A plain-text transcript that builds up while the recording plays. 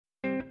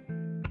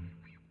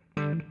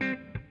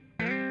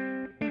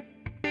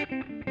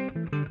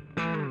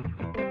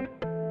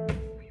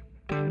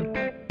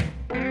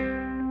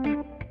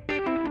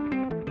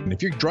And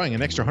if you're drawing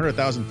an extra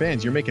 100,000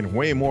 fans, you're making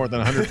way more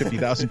than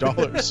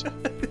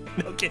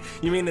 $150,000. Okay,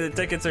 you mean the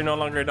tickets are no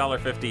longer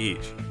 $1.50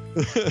 each?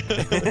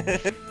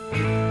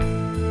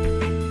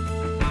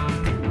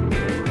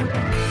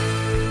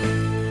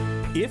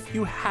 If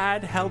you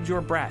had held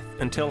your breath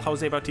until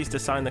Jose Bautista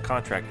signed the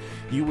contract,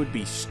 you would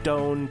be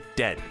stone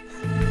dead.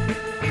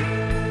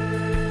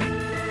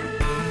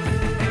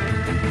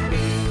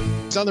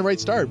 He's on the right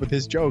start with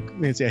his joke.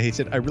 He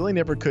said, I really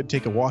never could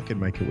take a walk in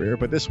my career,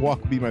 but this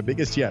walk will be my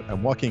biggest yet.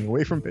 I'm walking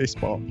away from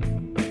baseball.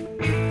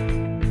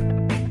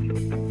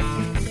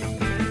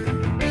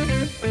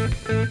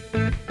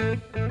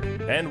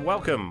 And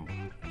welcome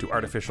to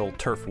Artificial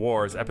Turf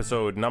Wars,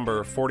 episode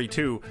number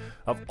 42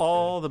 of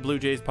all the Blue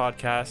Jays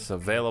podcasts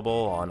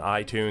available on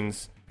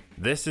iTunes.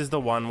 This is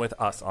the one with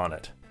us on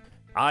it.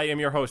 I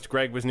am your host,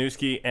 Greg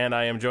Wisniewski, and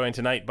I am joined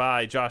tonight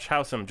by Josh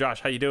Howsam.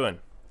 Josh, how you doing?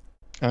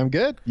 I'm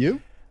good.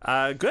 You?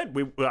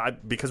 Good.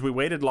 Because we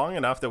waited long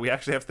enough that we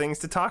actually have things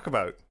to talk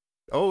about.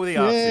 Oh, the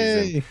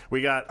offseason.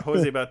 We got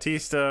Jose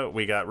Bautista.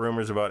 We got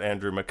rumors about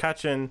Andrew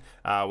McCutchen.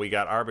 We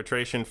got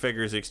arbitration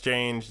figures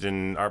exchanged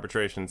and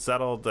arbitration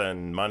settled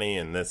and money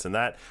and this and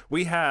that.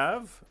 We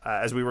have,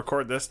 as we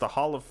record this, the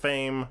Hall of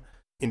Fame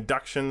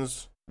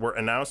inductions were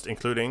announced,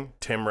 including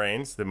Tim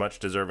Raines, the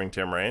much-deserving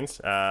Tim Raines.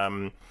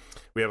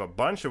 We have a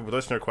bunch of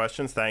listener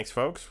questions. Thanks,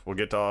 folks. We'll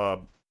get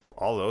to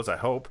all those, I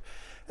hope.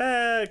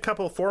 A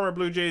couple former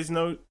Blue Jays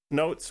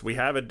notes. We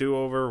have a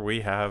do-over. We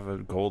have a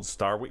gold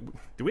star.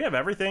 Do we have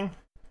everything?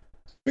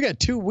 We got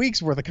 2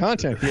 weeks worth of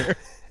content here.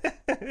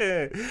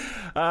 Actually,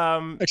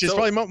 it's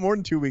probably more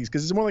than 2 weeks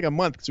because it's more like a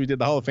month because we did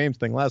the Hall of Fame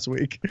thing last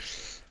week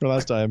or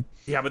last time.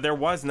 Yeah, but there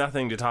was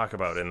nothing to talk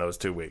about in those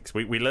 2 weeks.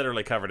 We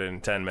literally covered it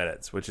in 10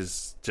 minutes, which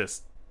is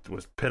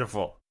was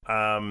pitiful.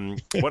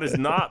 What is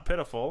not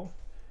pitiful,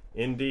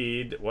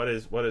 indeed, what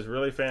is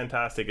really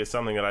fantastic is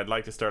something that I'd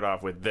like to start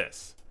off with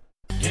this.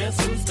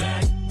 Guess who's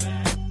back?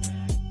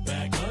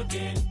 Back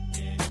again.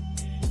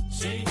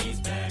 Shady's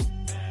back.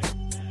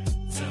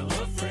 Tell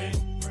a friend.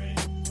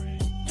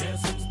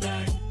 Guess who's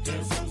back?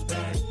 Guess who's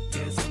back?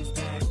 Guess who's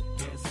back?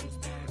 Guess who's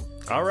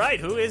back? All right,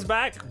 who is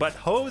back but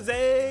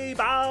Jose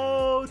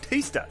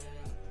Bautista?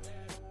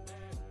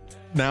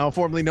 Now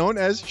formerly known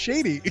as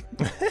Shady.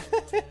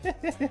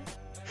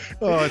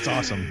 Oh, it's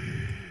awesome.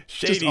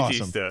 Shady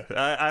awesome.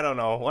 Tista. I don't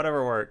know.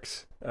 Whatever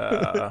works.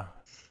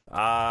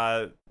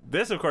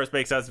 This, of course,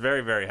 makes us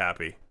very, very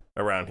happy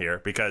around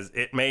here because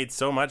it made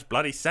so much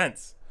bloody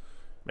sense.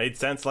 Made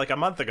sense like a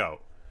month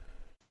ago.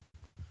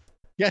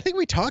 Yeah, I think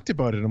we talked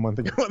about it a month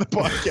ago on the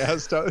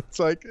podcast. It's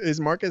like, his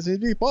market seems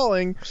to be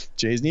falling.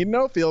 Jays need an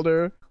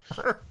outfielder.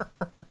 But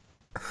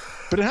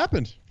it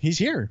happened. He's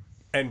here.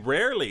 And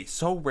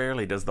so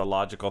rarely does the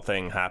logical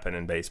thing happen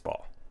in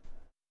baseball.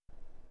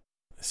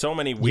 So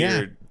many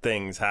weird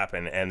things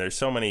happen, and there's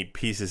so many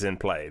pieces in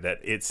play that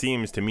it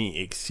seems to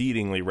me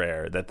exceedingly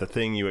rare that the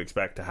thing you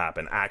expect to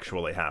happen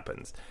actually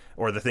happens,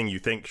 or the thing you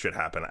think should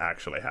happen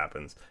actually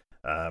happens.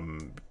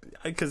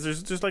 Because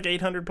there's just like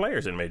 800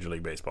 players in Major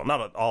League Baseball.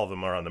 Not all of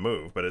them are on the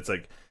move, but it's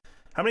like,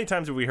 how many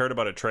times have we heard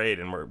about a trade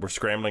and we're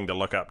scrambling to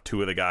look up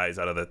two of the guys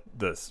out of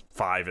the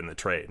five in the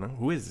trade?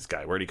 Who is this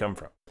guy? Where'd he come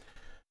from?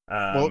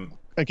 Well,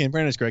 again,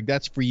 fairness, Greg,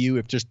 that's for you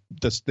if just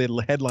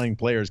the headline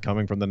players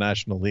coming from the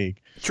National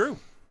League. True.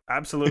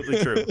 Absolutely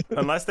true.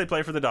 Unless they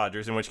play for the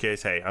Dodgers, in which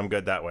case, hey, I'm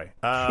good that way.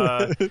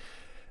 All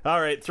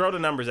right, throw the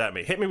numbers at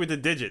me. Hit me with the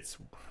digits.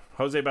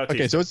 Jose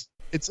Bautista. Okay, so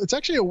it's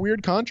actually a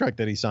weird contract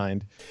that he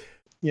signed.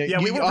 Yeah,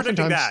 we were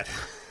predicting that.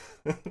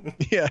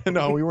 Yeah,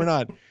 no, we were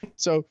not.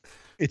 So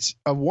it's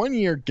a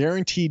 1-year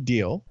guaranteed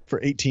deal for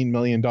 $18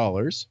 million.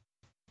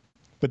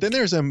 But then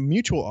there's a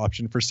mutual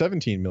option for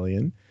 $17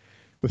 million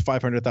with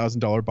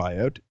 $500,000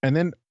 buyout. And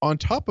then on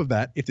top of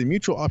that, if the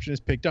mutual option is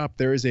picked up,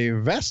 there is a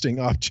vesting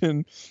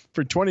option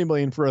for $20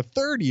 million for a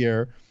third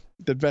year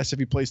that vests if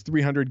he plays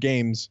 300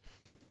 games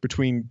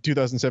between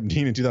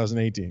 2017 and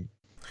 2018.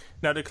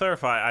 Now, to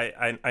clarify,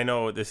 I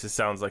know this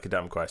sounds like a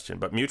dumb question,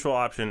 but mutual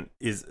option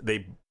is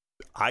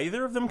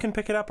either of them can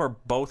pick it up or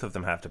both of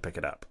them have to pick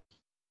it up?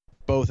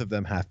 Both of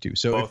them have to.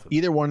 So if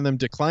either one of them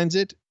declines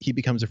it, he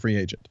becomes a free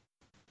agent.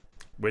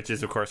 Which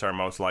is, of course, our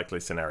most likely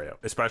scenario,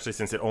 especially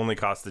since it only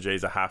costs the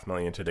Jays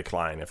 $500,000 to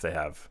decline if they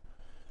have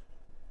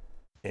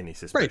any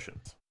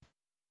suspicions.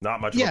 Right.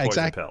 Not much of a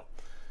poison pill.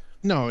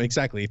 No,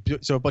 exactly.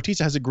 So if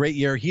Bautista has a great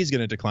year, he's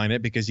going to decline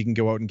it because he can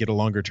go out and get a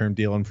longer-term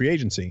deal in free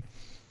agency.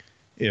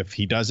 If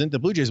he doesn't, the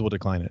Blue Jays will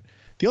decline it.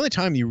 The only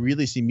time you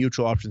really see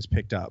mutual options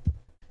picked up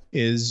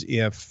is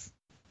if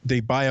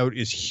the buyout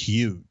is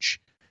huge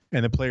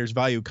and the player's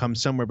value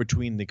comes somewhere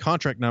between the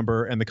contract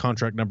number and the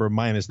contract number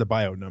minus the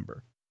buyout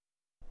number.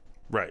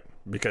 Right,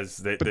 because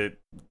that's the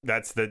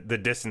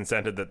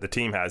disincentive that the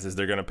team has is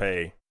they're going to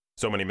pay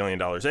so many $1 million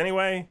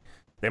anyway.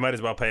 They might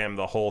as well pay him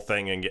the whole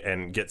thing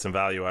and get some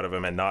value out of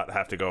him and not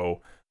have to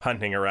go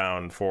hunting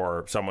around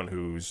for someone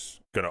who's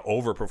going to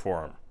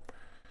overperform.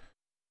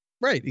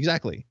 Right,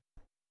 exactly.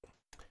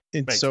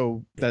 And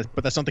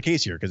but that's not the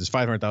case here because it's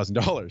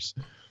 $500,000.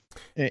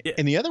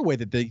 And the other way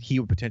that he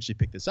would potentially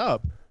pick this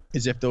up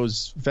is if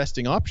those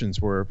vesting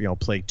options were,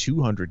 play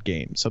 200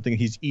 games, something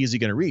he's easily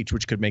going to reach,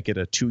 which could make it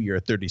a 2-year,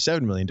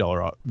 $37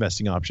 million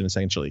vesting option,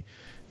 essentially.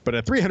 But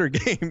at 300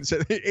 games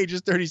at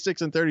ages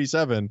 36 and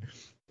 37,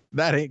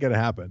 that ain't going to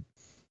happen.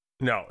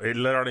 No, it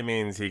literally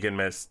means he can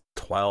miss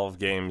 12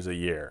 games a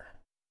year.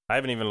 I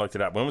haven't even looked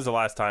it up. When was the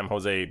last time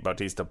Jose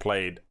Bautista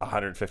played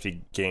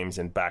 150 games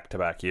in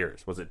back-to-back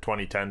years? Was it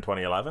 2010,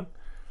 2011?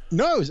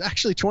 No, it was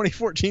actually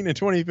 2014 and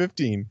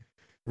 2015.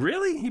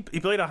 Really? He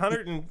played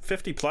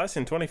 150 plus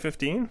in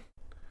 2015?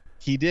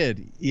 He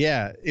did.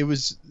 Yeah, it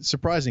was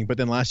surprising. But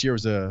then last year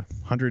was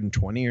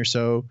 120 or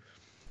so.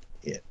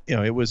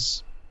 It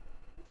was.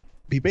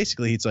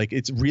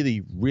 It's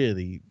really,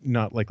 really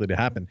not likely to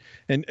happen.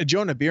 And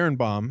Jonah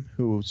Birnbaum,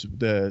 who's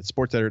the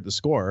sports editor at The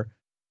Score,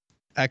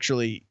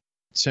 actually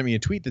sent me a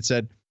tweet that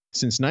said,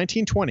 since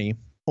 1920,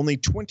 only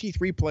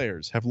 23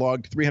 players have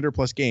logged 300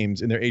 plus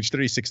games in their age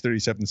 36,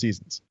 37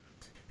 seasons.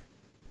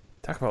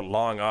 Talk about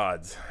long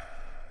odds.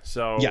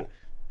 So yeah.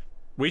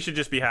 We should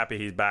just be happy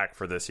he's back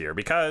for this year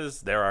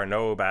because there are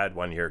no bad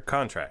 1-year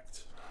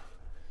contracts.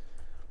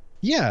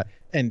 Yeah.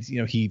 And,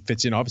 he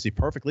fits in obviously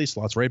perfectly,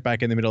 slots right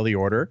back in the middle of the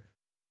order.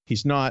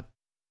 He's not,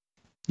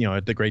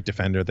 the great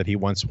defender that he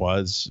once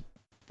was,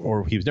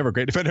 or he was never a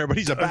great defender, but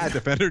he's a bad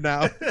defender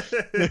now. I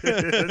was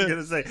going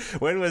to say,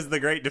 when was the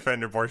great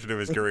defender portion of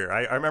his career?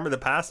 I remember the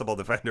passable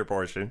defender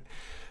portion.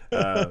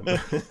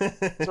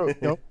 So,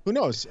 who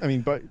knows? I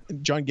mean, but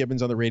John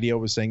Gibbons on the radio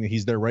was saying that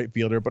he's their right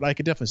fielder, but I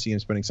could definitely see him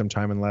spending some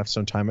time in left,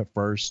 some time at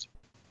first.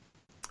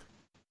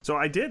 So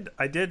I did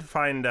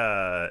find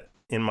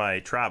in my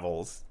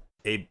travels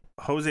a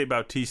Jose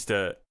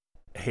Bautista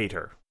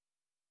hater.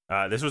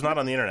 This was not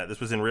on the internet.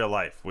 This was in real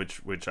life, which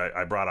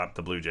I brought up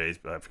the Blue Jays.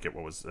 But I forget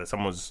what was.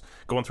 Someone was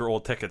going through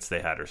old tickets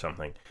they had or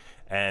something,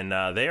 and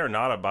they are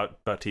not a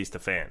Bautista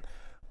fan.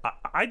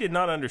 I did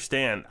not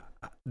understand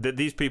that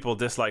these people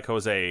dislike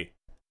Jose,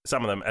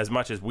 some of them, as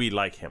much as we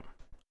like him.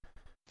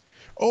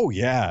 Oh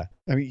yeah,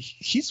 I mean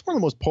he's one of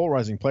the most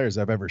polarizing players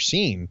I've ever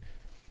seen.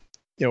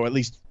 At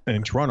least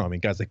in Toronto. I mean,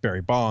 guys like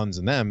Barry Bonds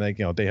and them,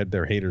 they had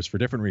their haters for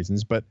different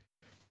reasons, but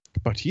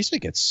Bautista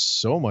gets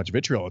so much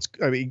vitriol.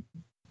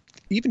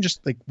 Even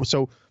just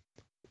so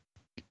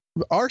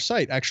our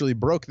site actually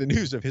broke the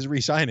news of his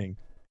re-signing,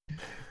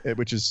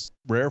 which is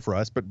rare for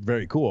us, but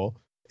very cool.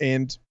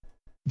 And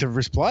the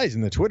replies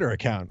in the Twitter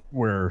account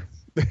were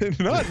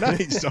not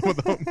nice, some of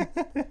them.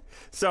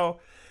 So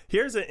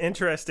here's an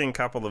interesting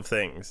couple of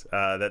things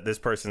that this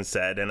person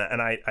said. And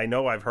I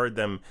know I've heard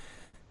them,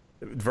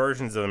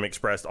 versions of them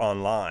expressed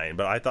online,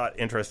 but I thought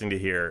interesting to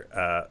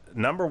hear.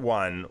 Number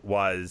one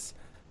was,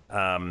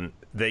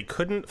 they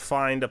couldn't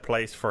find a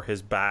place for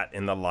his bat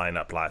in the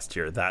lineup last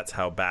year. That's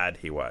how bad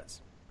he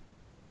was.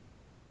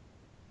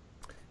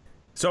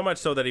 So much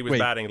so that he was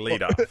batting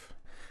leadoff.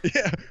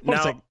 Yeah.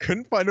 Now,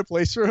 couldn't find a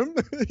place for him.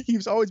 He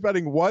was always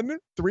batting 1,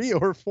 3,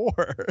 or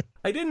 4.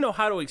 I didn't know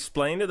how to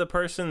explain to the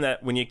person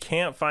that when you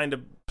can't find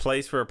a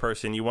place for a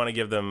person, you want to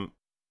give them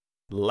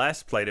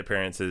less plate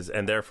appearances,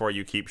 and therefore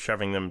you keep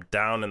shoving them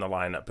down in the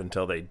lineup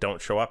until they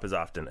don't show up as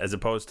often, as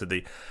opposed to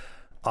the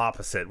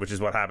opposite, which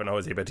is what happened to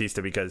Jose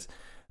Bautista, because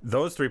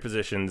those 3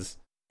 positions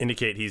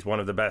indicate he's one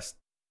of the best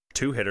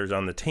 2 hitters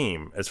on the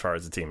team as far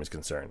as the team is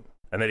concerned,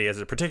 and that he has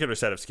a particular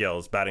set of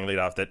skills batting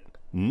leadoff that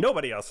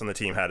nobody else on the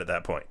team had at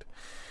that point.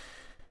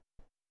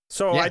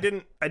 So yeah. I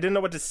didn't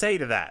know what to say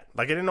to that.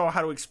 I didn't know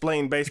how to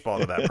explain baseball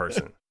to that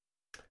person.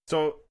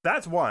 So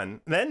that's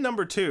one. Then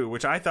number 2,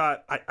 which I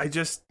thought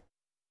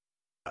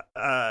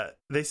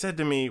they said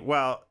to me,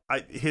 well,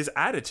 his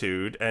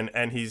attitude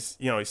and he's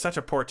such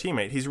a poor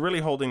teammate. He's really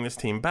holding this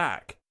team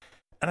back.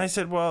 And I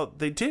said, well,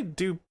 they did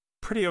do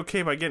pretty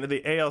okay by getting to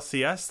the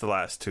ALCS the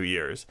last 2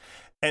 years.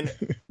 And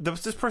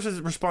this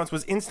person's response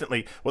was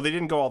instantly, well, they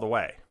didn't go all the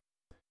way.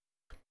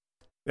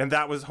 And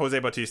that was Jose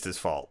Bautista's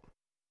fault.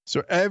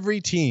 So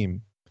every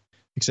team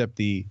except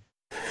the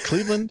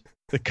Cleveland,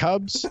 the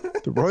Cubs,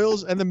 the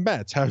Royals, and the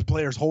Mets have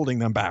players holding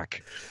them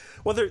back.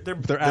 Well,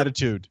 their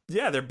attitude.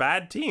 Yeah, they're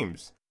bad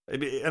teams.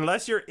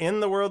 Unless you're in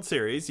the World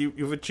Series,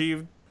 you've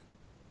achieved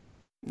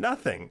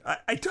nothing.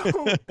 I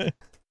don't.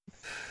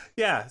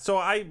 Yeah,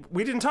 so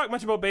we didn't talk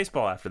much about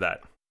baseball after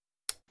that.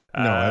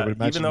 No, I would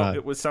imagine even though not.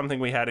 It was something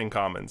we had in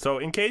common. So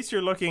in case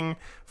you're looking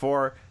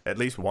for at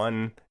least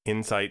one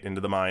insight into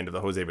the mind of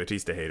the Jose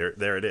Bautista hater,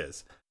 there it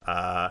is.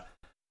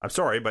 I'm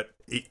sorry, but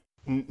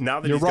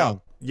now that you're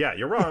wrong.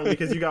 You're wrong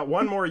because you got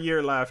one more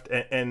year left,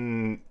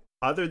 and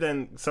other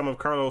than some of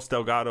Carlos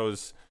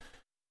Delgado's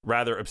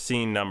rather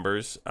obscene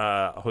numbers,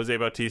 Jose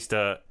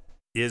Bautista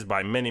is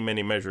by many,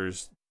 many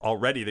measures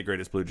already the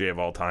greatest Blue Jay of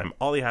all time.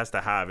 All he has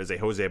to have is a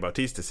Jose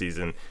Bautista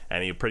season,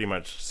 and he'll pretty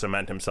much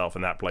cement himself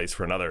in that place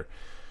for another,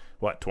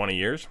 20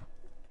 years?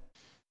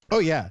 Oh,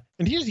 yeah.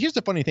 And here's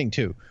the funny thing,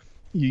 too.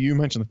 You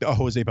mentioned the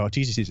Jose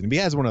Bautista season. If he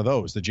has one of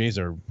those, the Jays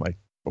are like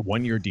a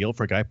 1-year deal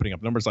for a guy putting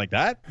up numbers like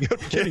that? You're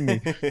kidding me.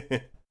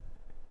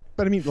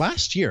 But, I mean,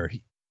 last year,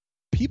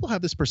 people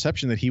have this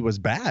perception that he was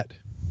bad.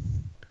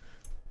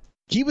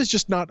 He was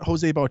just not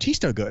Jose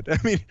Bautista good. I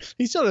mean,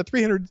 he's still at a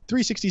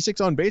 366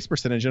 on base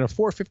percentage and a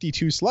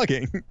 452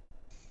 slugging.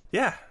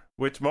 Yeah.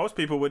 which most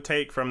people would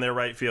take from their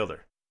right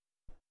fielder.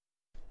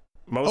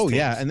 Most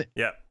teams.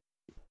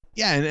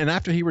 And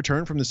after he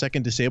returned from the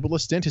second disabled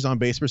list stint, his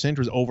on-base percentage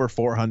was over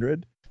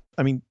 400.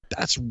 I mean,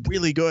 that's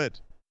really good.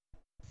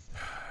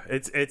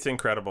 It's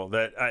incredible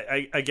that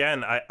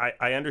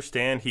I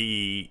understand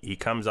he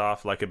comes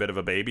off like a bit of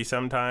a baby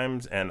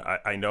sometimes, and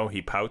I know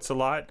he pouts a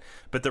lot,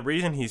 but the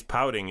reason he's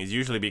pouting is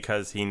usually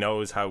because he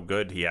knows how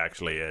good he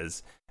actually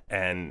is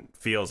and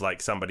feels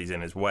like somebody's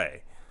in his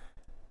way.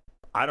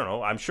 I don't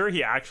know. I'm sure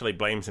he actually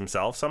blames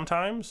himself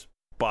sometimes,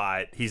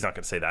 but he's not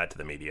going to say that to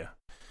the media.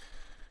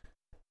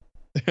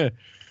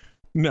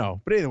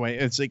 No, but anyway,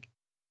 it's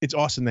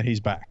awesome that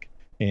he's back,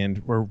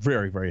 and we're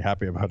very, very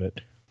happy about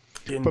it.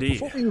 Indeed. But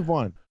before we move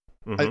on,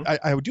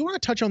 I do want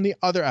to touch on the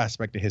other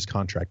aspect of his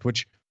contract,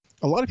 which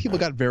a lot of people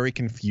got very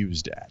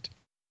confused at.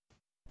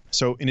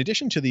 So in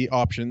addition to the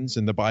options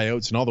and the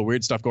buyouts and all the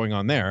weird stuff going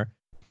on there,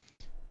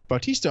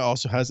 Bautista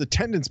also has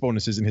attendance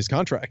bonuses in his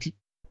contract.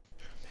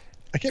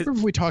 I can't remember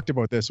if we talked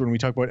about this when we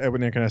talked about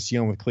Edwin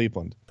Encarnacion with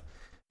Cleveland.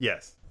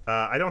 Yes.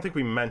 I don't think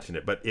we mentioned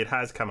it, but it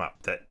has come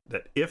up that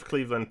if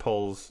Cleveland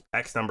pulls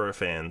X number of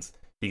fans,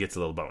 he gets a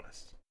little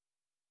bonus.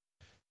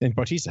 And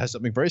Bautista has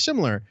something very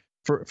similar.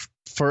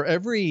 For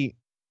every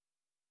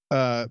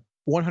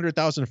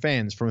 100,000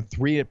 fans from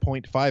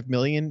 3.5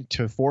 million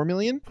to 4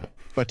 million,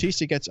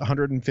 Bautista gets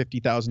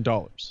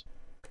 $150,000.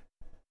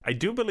 I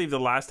do believe the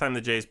last time the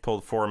Jays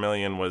pulled 4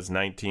 million was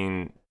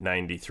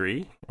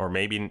 1993, or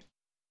maybe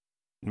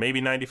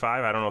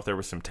 95. I don't know if there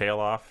was some tail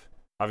off.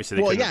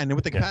 Obviously, and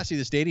with the capacity of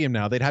the stadium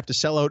now, they'd have to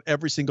sell out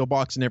every single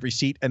box in every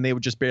seat, and they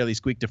would just barely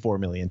squeak to 4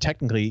 million.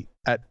 Technically,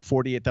 at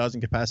 48,000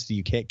 capacity,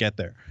 you can't get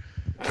there.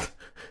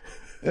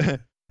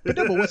 But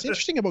what's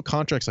interesting about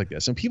contracts like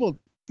this, and people,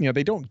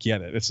 they don't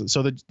get it.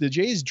 So the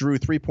Jays drew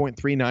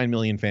 3.39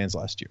 million fans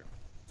last year.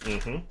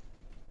 Mm-hmm.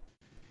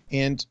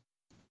 And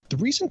the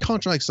reason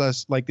contracts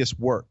like this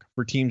work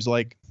for teams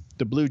like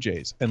the Blue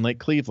Jays and like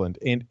Cleveland,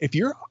 and if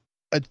you're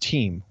a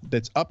team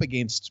that's up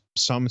against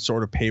some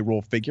sort of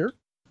payroll figure,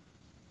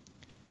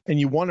 and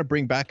you want to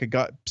bring back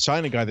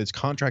sign a guy that's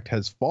contract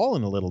has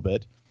fallen a little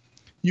bit,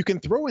 you can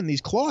throw in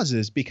these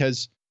clauses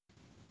because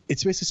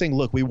it's basically saying,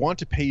 look, we want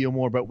to pay you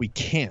more, but we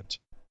can't.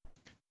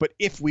 But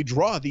if we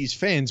draw these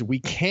fans, we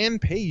can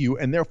pay you,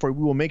 and therefore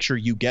we will make sure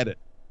you get it.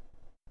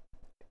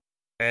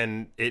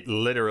 And it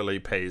literally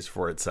pays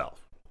for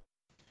itself.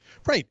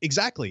 Right,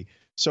 exactly.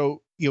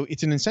 So,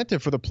 it's an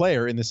incentive for the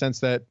player in the sense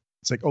that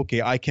it's like,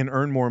 okay, I can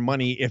earn more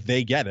money if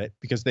they get it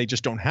because they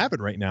just don't have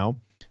it right now.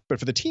 But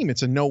for the team,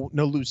 it's a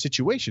no-lose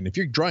situation. If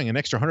you're drawing an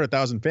extra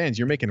 100,000 fans,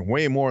 you're making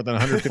way more than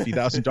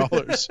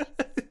 $150,000.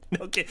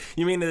 Okay,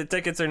 you mean the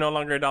tickets are no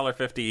longer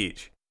 $1.50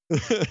 each? So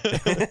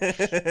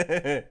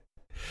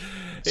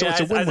it's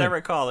a win-win. As I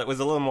recall, it was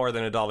a little more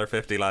than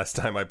 $1.50 last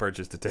time I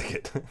purchased a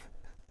ticket.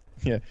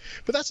 Yeah,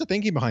 but that's the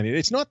thinking behind it.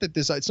 It's not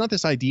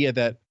this idea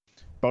that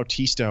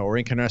Bautista or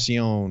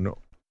Encarnacion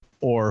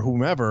or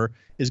whomever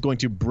is going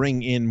to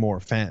bring in more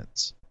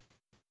fans.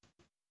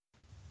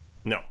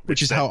 No,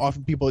 which is how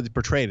often people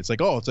portray it. It's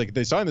like, if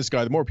they sign this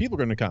guy, the more people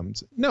are going to come.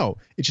 No,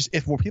 it's just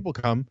if more people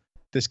come,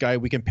 this guy,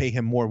 we can pay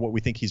him more what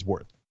we think he's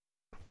worth.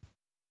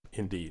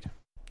 Indeed.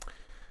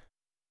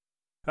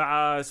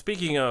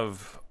 Speaking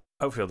of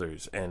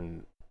outfielders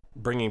and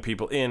bringing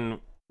people in,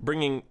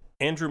 bringing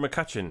Andrew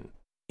McCutchen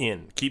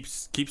in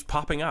keeps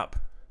popping up.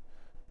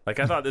 Like,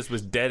 I thought this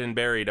was dead and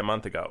buried a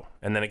month ago,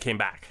 and then it came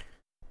back.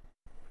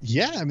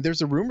 Yeah, I mean,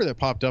 there's a rumor that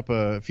popped up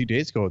a few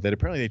days ago that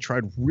apparently they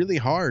tried really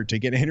hard to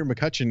get Andrew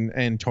McCutchen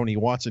and Tony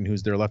Watson,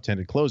 who's their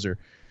left-handed closer,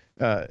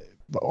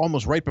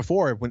 almost right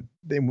before when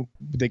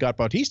they got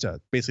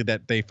Bautista. Basically,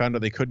 that they found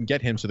out they couldn't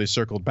get him, so they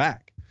circled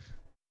back.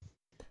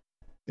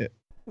 The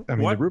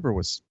rumor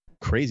was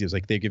crazy. It was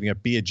like they're giving up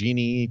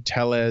Biagini,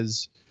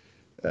 Tellez,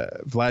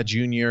 Vlad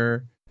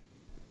Jr.,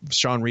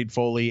 Sean Reed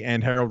Foley,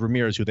 and Harold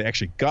Ramirez, who they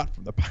actually got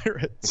from the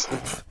Pirates.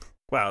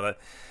 Wow,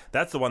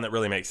 that's the one that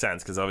really makes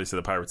sense, because obviously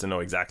the Pirates know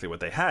exactly what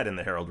they had in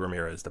the Harold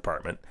Ramirez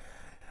department.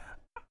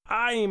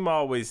 I'm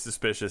always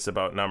suspicious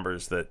about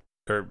rumors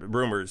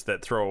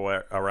that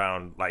throw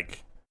around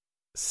like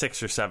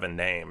 6 or 7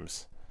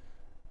 names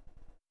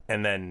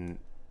and then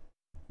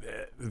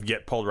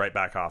get pulled right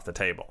back off the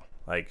table.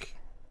 Like,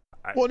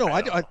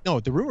 no,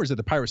 the rumors that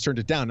the Pirates turned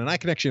it down, and I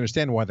can actually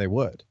understand why they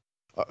would.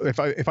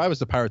 If I was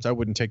the Pirates, I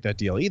wouldn't take that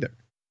deal either,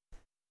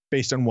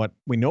 based on what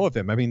we know of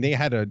them. I mean, they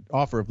had an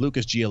offer of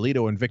Lucas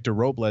Giolito and Victor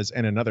Robles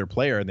and another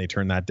player, and they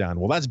turned that down.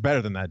 Well, that's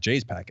better than that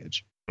Jays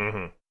package.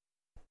 Mm-hmm.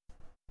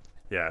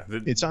 Yeah.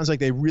 It sounds like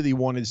they really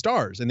wanted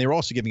stars, and they were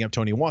also giving up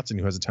Tony Watson,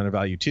 who has a ton of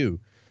value too.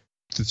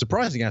 The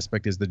surprising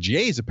aspect is the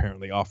Jays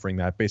apparently offering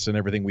that based on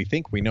everything we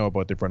think we know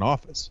about their front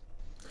office.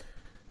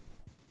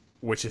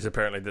 Which is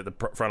apparently that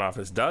the front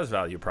office does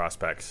value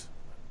prospects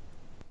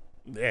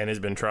and has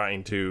been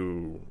trying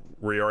to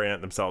reorient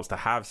themselves to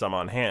have some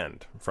on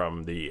hand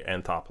from the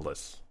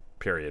Anthopoulos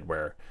period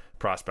where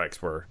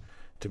prospects were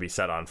to be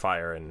set on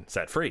fire and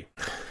set free.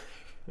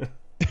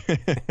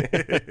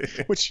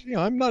 Which,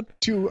 I'm not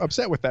too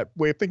upset with that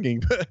way of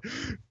thinking,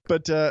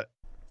 but I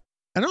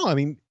don't know. I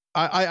mean,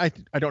 I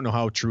don't know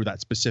how true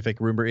that specific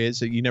rumor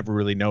is. You never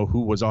really know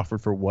who was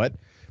offered for what.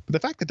 But the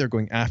fact that they're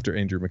going after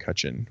Andrew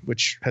McCutchen,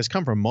 which has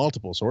come from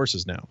multiple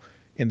sources now,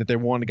 and that they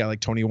want a guy like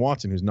Tony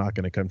Watson who's not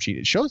going to come cheat,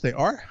 it shows they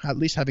are at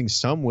least having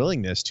some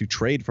willingness to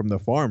trade from the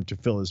farm to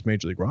fill his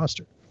major league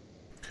roster.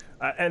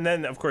 And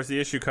then, of course, the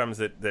issue comes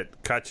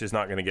that Kutch is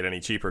not going to get any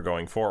cheaper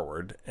going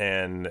forward.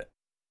 And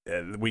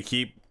we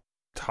keep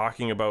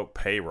talking about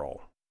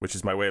payroll, which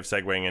is my way of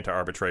segueing into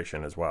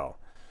arbitration as well.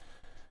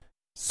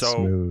 So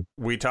Smooth.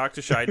 We talked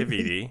to Shai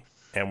Davidi,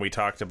 and we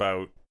talked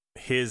about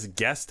his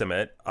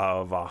guesstimate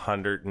of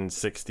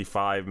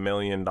 $165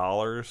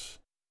 million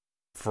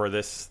for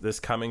this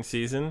coming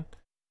season.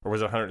 Or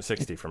was it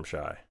 160 from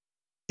Shai?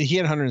 He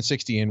had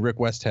 160, and Rick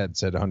Westhead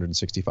said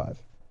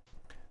 165.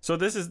 So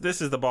this is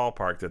the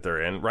ballpark that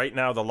they're in right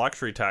now. The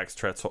luxury tax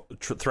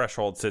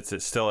threshold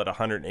sits still at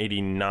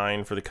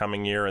 189 for the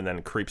coming year, and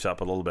then creeps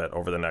up a little bit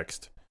over the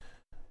next,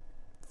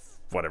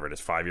 whatever it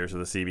is, 5 years of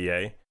the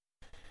CBA.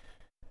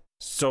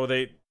 So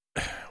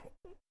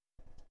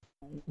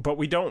but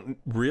we don't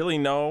really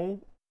know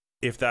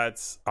if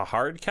that's a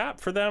hard cap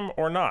for them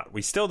or not.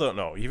 We still don't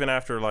know, even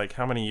after like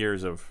how many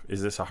years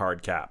is this a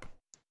hard cap?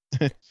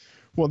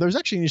 Well, there's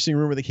actually an interesting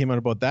rumor that came out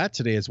about that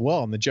today as well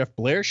on the Jeff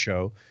Blair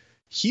show.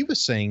 He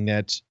was saying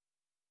that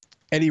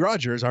Eddie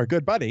Rogers, our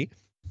good buddy,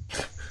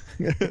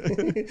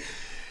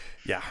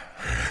 yeah,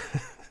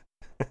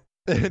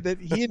 that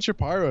he and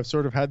Chaparro have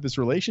sort of had this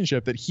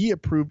relationship that he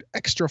approved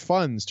extra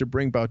funds to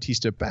bring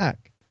Bautista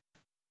back.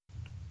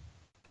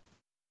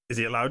 Is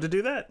he allowed to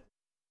do that?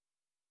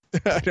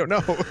 I don't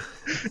know.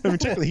 I mean,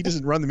 technically, he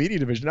doesn't run the media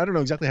division. I don't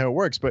know exactly how it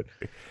works, but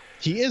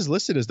he is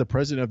listed as the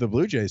president of the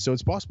Blue Jays, so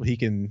it's possible he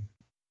can,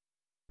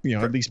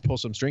 at least pull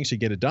some strings to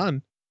get it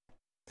done.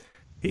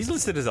 He's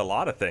listed as a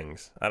lot of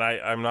things, and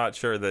I'm not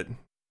sure that.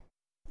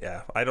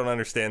 Yeah, I don't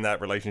understand that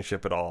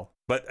relationship at all.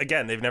 But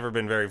again, they've never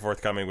been very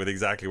forthcoming with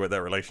exactly what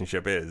that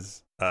relationship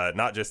is.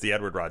 Not just the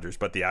Edward Rogers,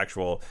 but the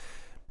actual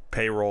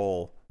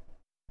payroll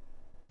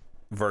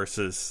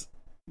versus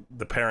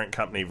the parent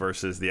company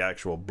versus the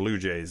actual Blue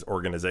Jays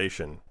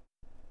organization.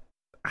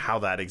 How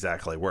that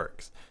exactly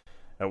works.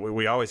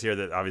 We always hear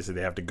that obviously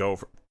they have to go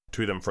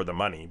to them for the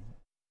money,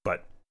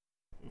 but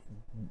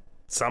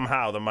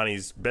somehow the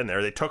money's been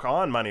there. They took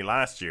on money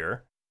last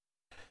year.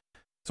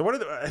 So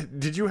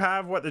did you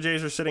have what the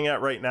Jays are sitting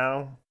at right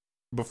now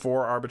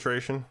before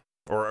arbitration?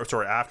 Or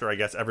sorry, after, I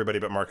guess, everybody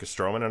but Marcus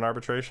Stroman in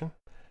arbitration?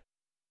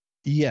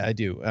 Yeah, I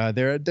do.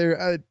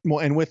 They're well,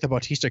 and with the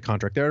Bautista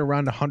contract, they're at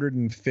around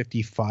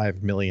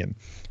 155 million.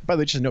 By the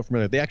way, just a note from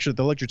earlier,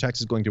 the luxury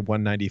tax is going to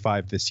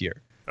 195 this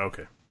year.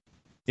 Okay.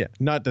 Yeah,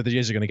 not that the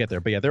Jays are going to get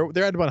there, but yeah, they're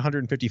at about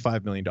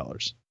 155 million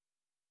dollars.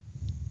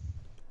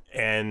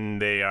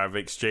 And they have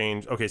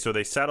exchanged. Okay, so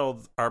they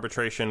settled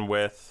arbitration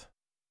with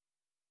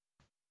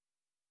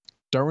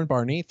Darwin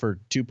Barney for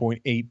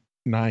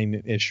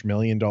 $2.89-ish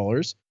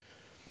million,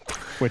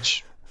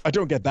 which I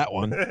don't get that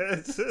one.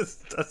 It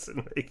just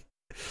doesn't make.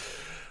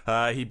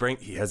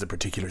 He has a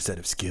particular set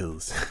of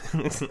skills.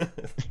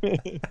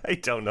 I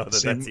don't know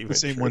that's even the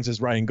same true. ones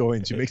as Ryan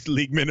Goins, who makes the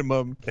league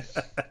minimum.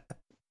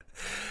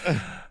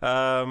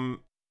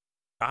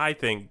 I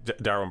think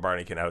Darwin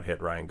Barney can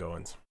out-hit Ryan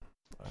Goins.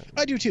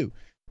 I do too.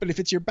 But if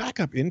it's your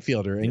backup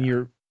infielder and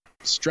you're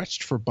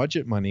stretched for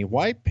budget money,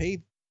 why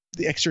pay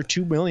the extra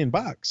 $2 million?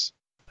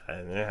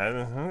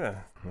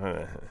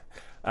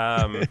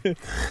 I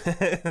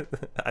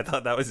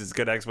thought that was as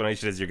good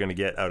explanation as you're going to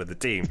get out of the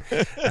team.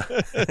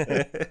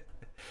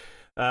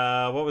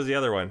 What was the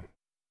other one?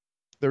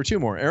 There were two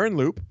more. Aaron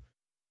Loop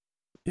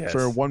Yes.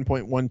 for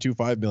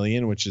 $1.125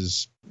 million, which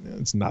is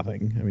it's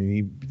nothing. I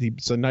mean,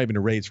 he's not even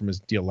a raise from his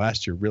deal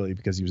last year, really,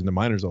 because he was in the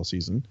minors all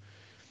season.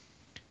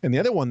 And the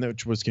other one,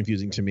 which was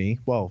confusing to me,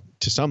 well,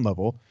 to some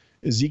level,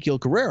 Ezekiel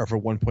Carrera for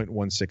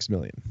 $1.16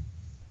 million.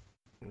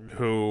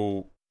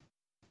 Who,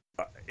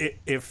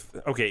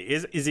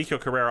 is Ezekiel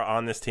Carrera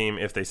on this team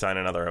if they sign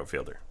another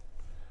outfielder?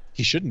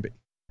 He shouldn't be.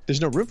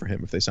 There's no room for him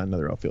if they sign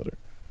another outfielder.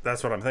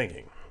 That's what I'm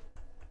thinking.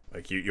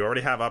 Like you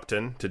already have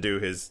Upton to do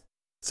his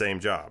same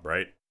job,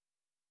 right?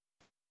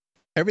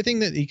 Everything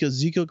that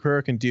Ezekiel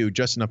Carrera can do,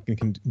 Justin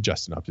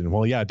Upton.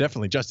 Well, yeah,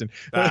 definitely Justin.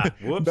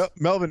 Whoops.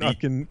 Melvin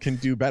Upton can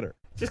do better.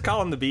 Just call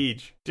him the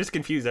Beach. Just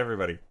confuse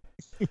everybody.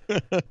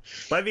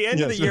 By the end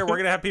of the year, we're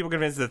going to have people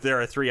convinced that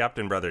there are 3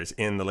 Upton brothers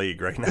in the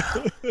league right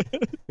now.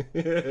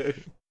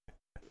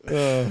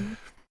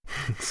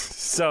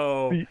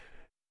 So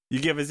you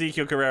give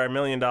Ezekiel Carrera $1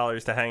 million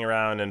to hang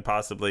around and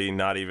possibly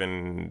not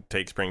even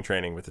take spring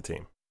training with the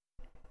team.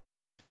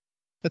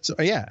 That's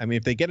yeah. I mean,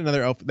 if they get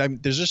another outfielder,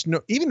 there's just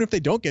no. Even if they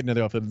don't get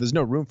another outfielder, there's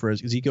no room for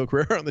Ezekiel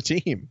Carrera on the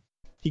team.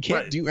 He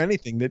can't do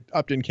anything that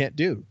Upton can't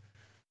do.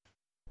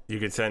 You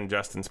could send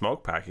Justin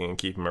smoke packing and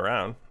keep him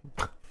around.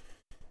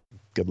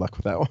 Good luck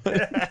with that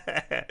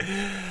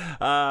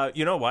one.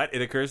 You know what?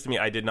 It occurs to me,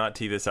 I did not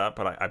tee this up,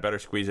 but I better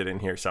squeeze it in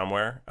here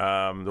somewhere.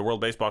 The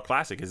World Baseball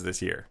Classic is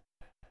this year.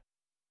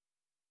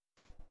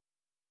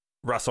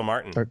 Russell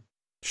Martin,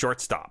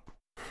 shortstop.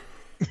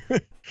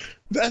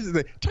 That's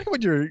the talk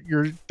about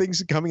your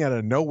things coming out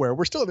of nowhere.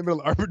 We're still in the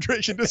middle of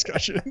arbitration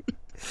discussion.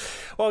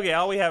 Well, okay,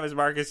 all we have is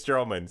Marcus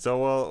Stroman,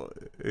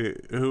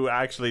 who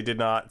actually did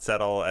not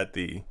settle at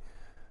the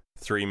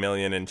 $3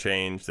 million and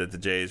change that the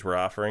Jays were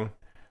offering.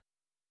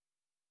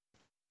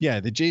 Yeah,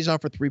 the Jays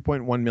offered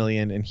 $3.1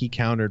 million, and he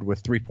countered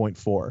with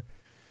 3.4.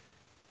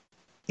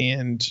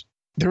 And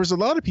there was a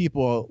lot of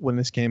people when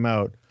this came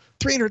out.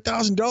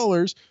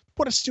 $300,000.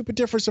 What a stupid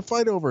difference to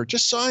fight over.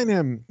 Just sign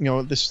him. You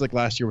know, this is like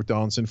last year with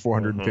Donaldson,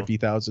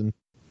 $450,000.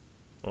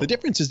 The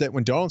difference is that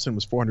when Donaldson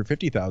was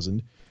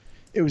 $450,000,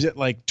 it was at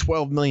like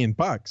 $12 million.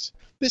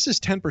 This is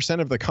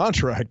 10% of the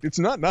contract. It's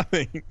not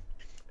nothing.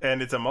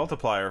 And it's a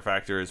multiplier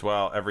factor as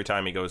well every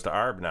time he goes to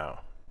ARB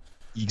now.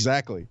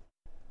 Exactly.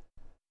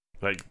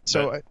 Like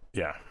so,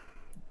 yeah.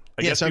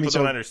 I guess people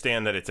don't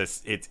understand that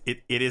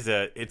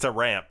it's a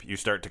ramp you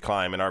start to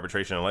climb in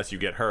arbitration unless you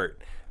get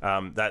hurt.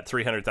 That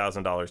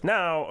 $300,000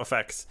 now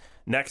affects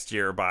next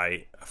year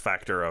by a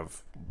factor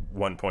of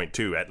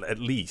 1.2 at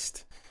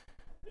least.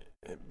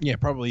 Yeah,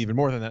 probably even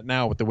more than that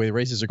now with the way the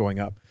races are going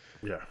up.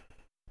 Yeah.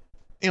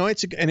 You know,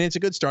 it's a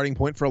good starting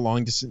point for a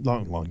long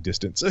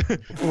distance,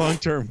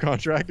 long-term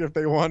contract if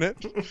they want it.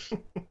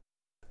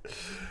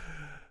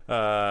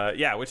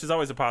 Yeah, which is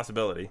always a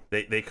possibility.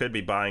 They could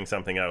be buying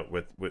something out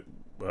with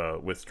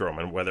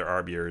Stroman, whether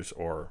ARB years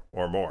or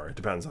more. It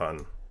depends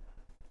on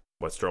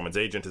what Stroman's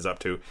agent is up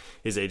to.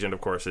 His agent,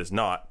 of course, is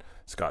not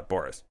Scott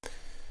Boras.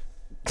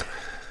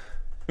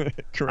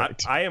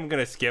 Correct. I am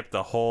going to skip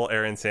the whole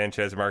Aaron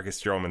Sanchez,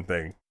 Marcus Stroman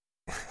thing.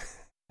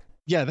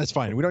 Yeah, that's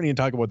fine. We don't need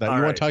to talk about that.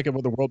 You want to talk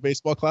about the World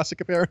Baseball Classic,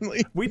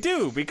 apparently? We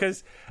do,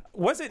 because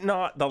was it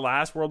not the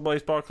last World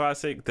Baseball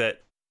Classic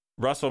that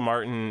Russell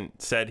Martin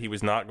said he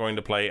was not going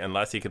to play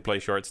unless he could play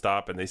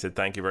shortstop, and they said,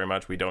 thank you very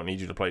much, we don't need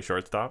you to play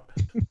shortstop?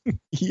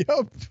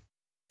 Yep.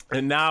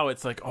 And now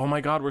it's like, oh my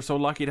God, we're so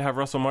lucky to have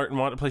Russell Martin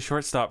want to play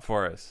shortstop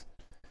for us.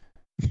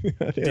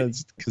 Did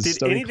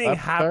anything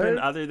happen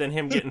other than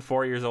him getting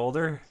 4 years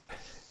older?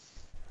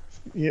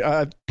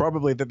 Yeah,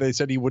 probably that they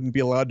said he wouldn't be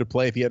allowed to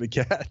play if he had a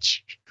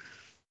catch.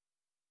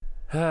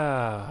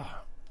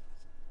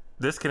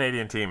 This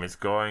Canadian team is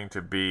going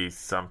to be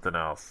something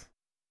else.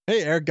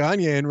 Hey, Eric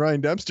Gagne and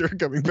Ryan Dempster are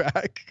coming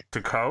back.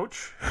 To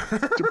coach?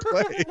 To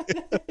play.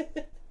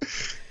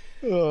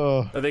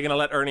 Oh. Are they going to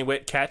let Ernie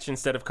Witt catch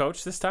instead of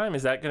coach this time?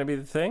 Is that going to be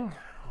the thing?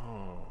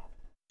 Oh.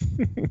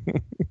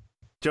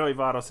 Joey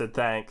Votto said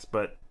thanks,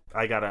 but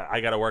I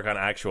gotta work on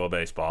actual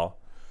baseball.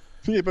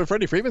 Yeah, but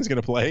Freddie Freeman's going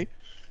to play.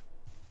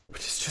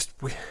 Which is just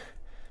weird.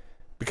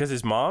 Because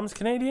his mom's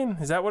Canadian?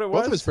 Is that what it was?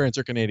 Both of his parents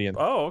are Canadian.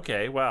 Oh,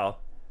 okay. Well,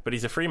 but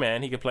he's a free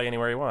man. He can play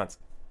anywhere he wants.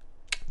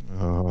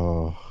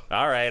 Oh.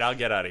 All right, I'll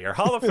get out of here.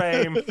 Hall of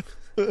Fame.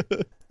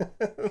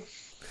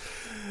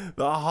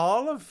 The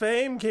Hall of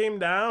Fame came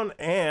down,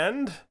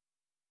 and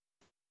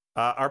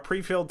our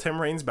pre-filled Tim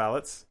Raines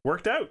ballots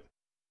worked out.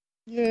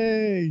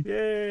 Yay.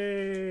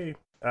 Yay.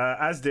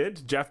 As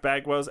did Jeff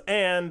Bagwell's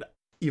and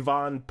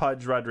Ivan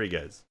Pudge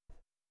Rodriguez.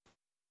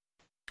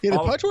 Yeah, the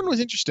Pudge one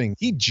was interesting.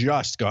 He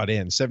just got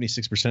in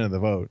 76% of the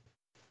vote.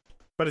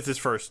 But it's his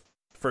first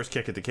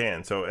kick at the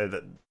can, so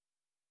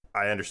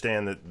I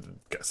understand that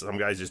some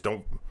guys just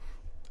don't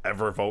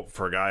ever vote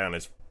for a guy on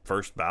his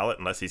first ballot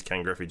unless he's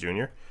Ken Griffey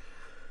Jr.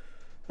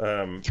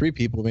 3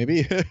 people,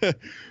 maybe.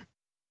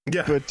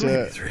 Yeah, but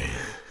three.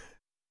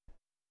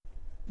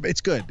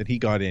 It's good that he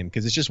got in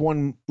because it's just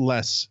one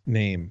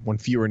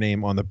fewer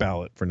name on the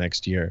ballot for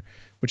next year,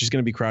 which is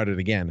going to be crowded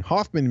again.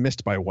 Hoffman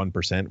missed by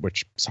 1%,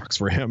 which sucks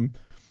for him.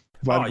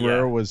 Vlad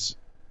Guerrero was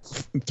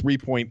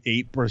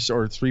 3.8%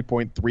 or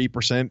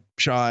 3.3%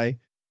 shy.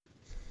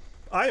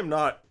 I am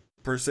not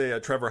per se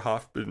a Trevor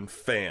Hoffman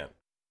fan.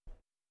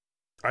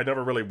 I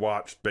never really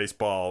watched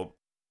baseball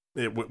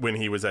when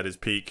he was at his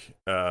peak.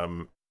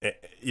 So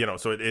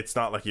it's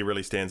not like he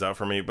really stands out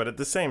for me. But at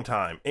the same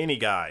time, any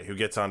guy who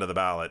gets onto the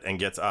ballot and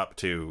gets up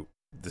to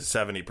the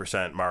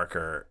 70%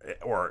 marker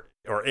or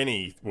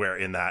anywhere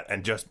in that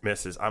and just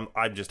misses, I'm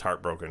just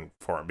heartbroken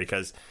for him,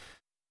 because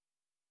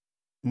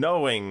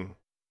knowing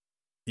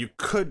you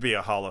could be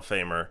a Hall of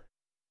Famer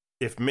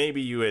if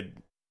maybe you had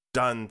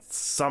done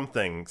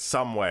something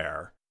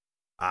somewhere.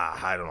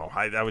 I don't know.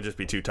 That would just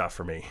be too tough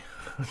for me.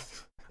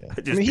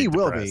 Yeah. He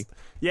will be.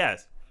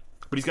 Yes,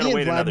 but he's going to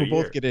wait another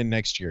year. Both get in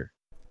next year.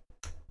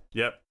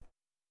 Yep.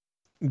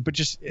 But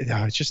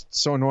it's just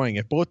so annoying.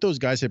 If both those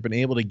guys had been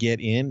able to get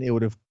in, it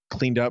would have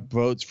cleaned up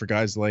votes for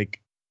guys like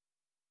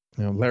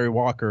Larry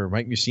Walker,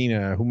 Mike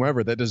Mussina,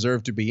 whomever that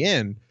deserve to be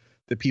in,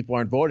 that people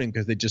aren't voting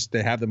because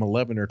they have them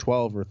 11 or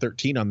 12 or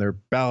 13 on their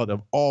ballot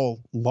of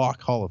all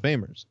lock Hall of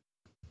Famers.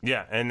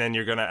 Yeah, and then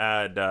you're going to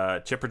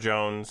add Chipper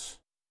Jones.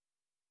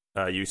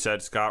 You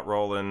said Scott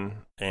Rowland,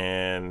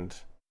 and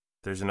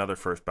there's another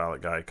first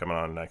ballot guy coming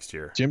on next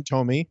year. Jim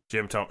Thome.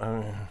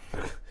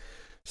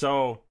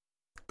 So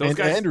those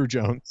guys, Andrew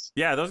Jones.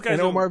 Yeah, those guys.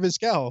 And Omar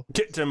Vizquel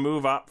get to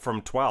move up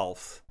from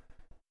 12th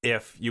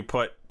if you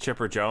put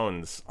Chipper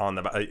Jones on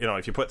the.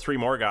 If you put 3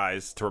 more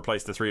guys to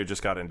replace the 3 who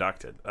just got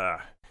inducted.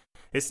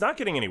 It's not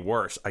getting any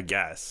worse, I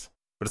guess,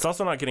 but it's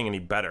also not getting any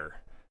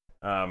better.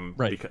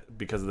 Right.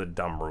 Because of the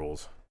dumb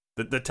rules.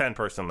 The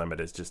 10-person limit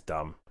is just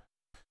dumb.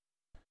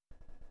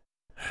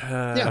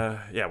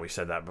 Yeah, we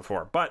said that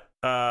before. But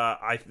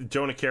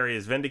Jonah Carey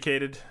is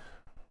vindicated,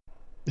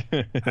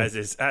 as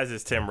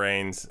is Tim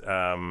Raines.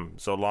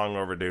 So long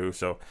overdue.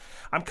 So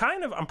I'm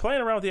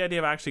playing around with the idea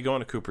of actually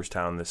going to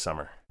Cooperstown this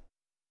summer.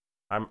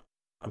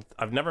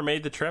 I've never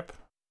made the trip.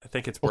 I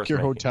think it's worth Book your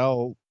making.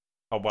 hotel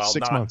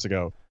 6 months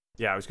ago.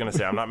 Yeah, I was going to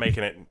say, I'm not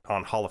making it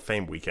on Hall of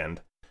Fame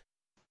weekend.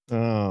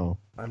 Oh.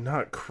 I'm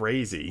not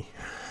crazy.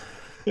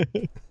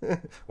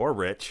 Or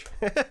rich,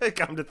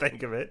 come to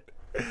think of it.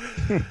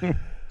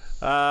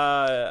 It's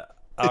a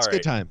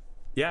good time.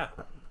 Yeah,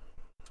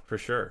 for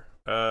sure.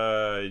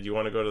 Do you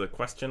want to go to the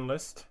question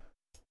list?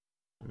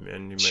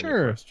 Many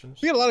sure.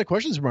 Questions? We got a lot of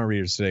questions from our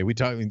readers today.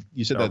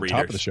 You said that at the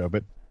top of the show,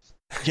 but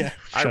yeah,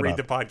 I read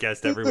the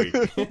podcast every week.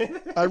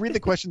 I read the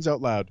questions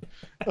out loud.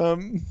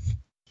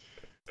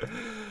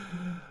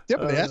 Yeah,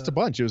 but they asked a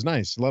bunch. It was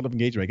nice. A lot of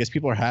engagement. I guess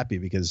people are happy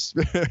because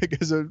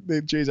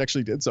the Jays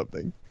actually did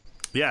something.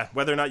 Yeah,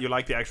 whether or not you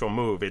like the actual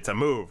move, it's a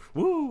move.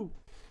 Woo!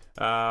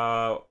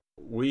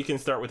 We can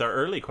start with our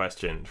early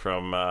question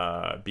from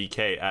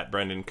BK at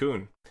Brendan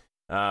Kuhn.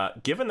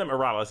 Given that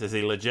Morales is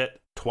a legit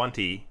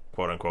 20,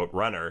 quote-unquote,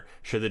 runner,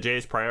 should the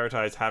Jays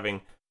prioritize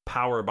having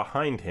power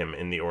behind him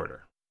in the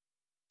order?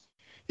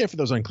 Yeah, for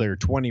those unclear,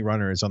 20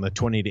 runners on the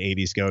 20 to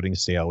 80 scouting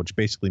scale, which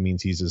basically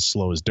means he's as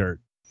slow as dirt.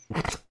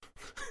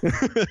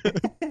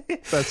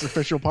 That's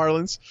official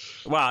parlance.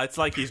 Wow, it's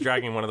like he's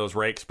dragging one of those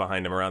rakes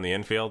behind him around the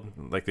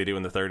infield, like they do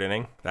in the third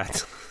inning.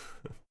 That's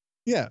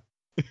yeah,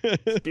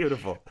 it's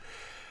beautiful.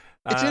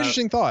 It's an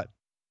interesting thought.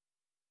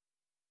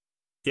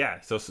 Yeah,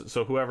 so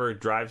whoever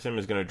drives him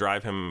is going to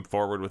drive him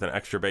forward with an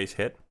extra base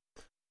hit.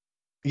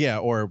 Yeah,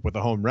 or with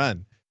a home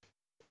run.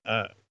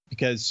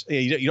 Because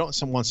you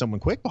don't want someone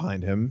quick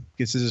behind him.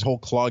 Because this is whole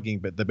clogging,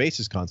 but the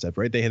bases concept,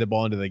 right? They hit the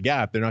ball into the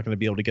gap. They're not going to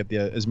be able to get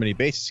as many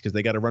bases because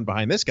they got to run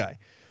behind this guy.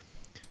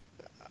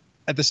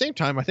 At the same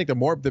time, I think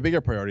the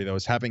bigger priority though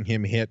is having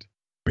him hit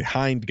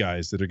behind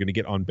guys that are going to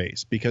get on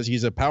base because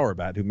he's a power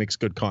bat who makes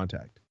good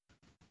contact.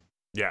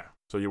 Yeah.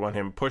 So you want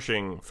him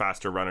pushing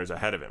faster runners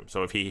ahead of him.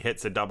 So if he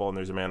hits a double and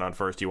there's a man on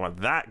first, you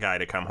want that guy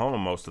to come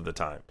home most of the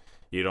time.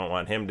 You don't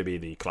want him to be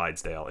the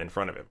Clydesdale in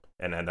front of him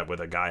and end up with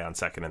a guy on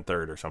second and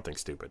third or something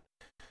stupid.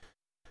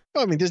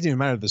 Well, I mean, it doesn't even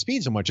matter the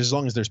speed so much as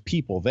long as there's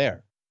people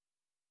there.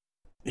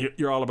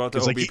 You're all about the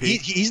OBP. Like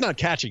he's not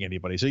catching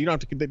anybody, so you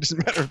don't have to. It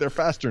doesn't matter if they're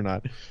fast or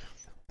not.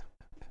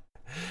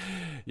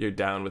 You're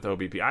down with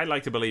OBP. I'd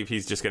like to believe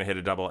he's just going to hit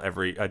a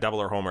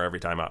double or homer every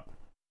time up.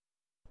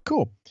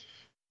 Cool.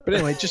 But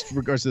anyway, just in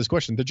regards to this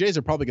question, the Jays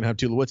are probably going to have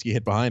Tulowitzki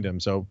hit behind him,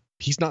 so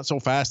he's not so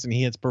fast and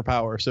he hits per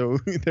power, so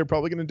they're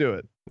probably going to do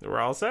it. We're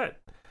all set.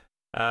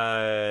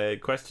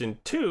 Question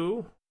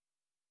 2.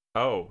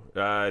 Do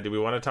we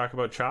want to talk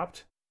about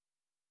Chopped?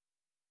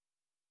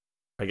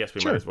 I guess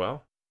we might as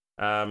well.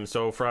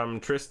 So from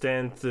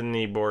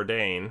Tristanthony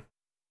Bourdain,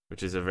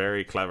 which is a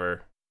very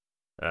clever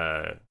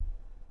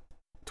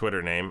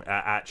Twitter name,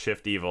 at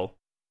Shift Evil,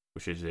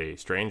 which is a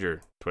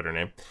stranger Twitter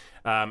name.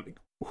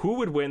 Who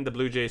would win the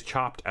Blue Jays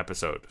Chopped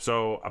episode?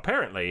 So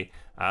apparently,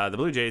 the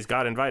Blue Jays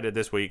got invited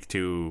this week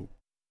to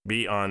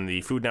be on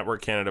the Food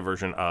Network Canada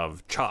version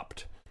of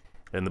Chopped.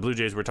 And the Blue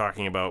Jays we're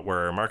talking about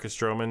were Marcus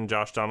Stroman,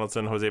 Josh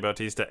Donaldson, Jose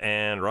Bautista,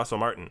 and Russell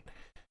Martin.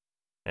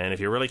 And if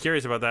you're really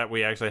curious about that,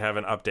 we actually have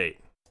an update.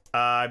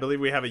 I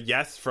believe we have a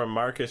yes from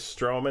Marcus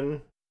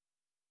Stroman.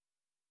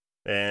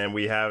 And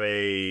we have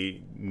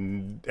a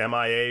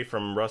MIA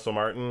from Russell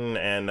Martin.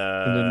 And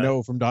a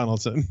no from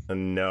Donaldson. A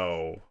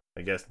no.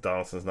 I guess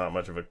Donaldson's not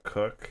much of a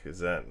cook. Is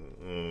that?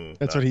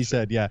 That's what he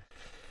said, yeah.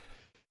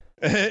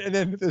 And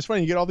then it's funny,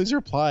 you get all these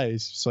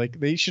replies. It's like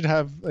they should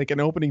have like an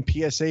opening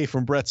PSA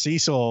from Brett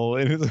Cecil.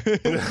 He was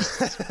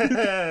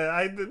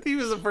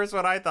the first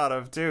one I thought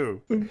of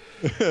too. In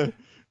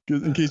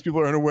case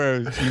people are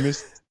unaware,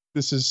 this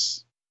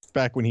is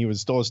back when he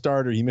was still a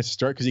starter. He missed a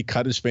start because he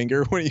cut his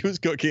finger when he was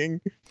cooking.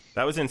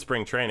 That was in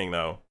spring training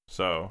though,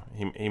 so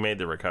he made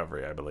the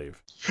recovery, I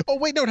believe. Oh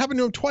wait, no, it happened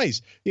to him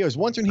twice. Yeah, it was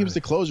once when he was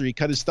the closer. He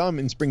cut his thumb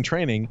in spring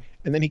training,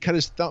 and then he cut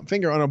his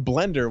finger on a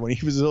blender when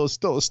he was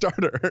still a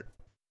starter.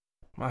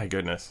 My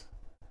goodness.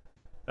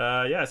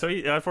 Yeah, so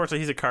unfortunately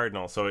he's a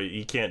Cardinal, so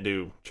he can't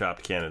do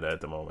Chopped Canada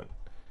at the moment.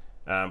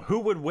 Who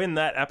would win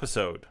that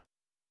episode?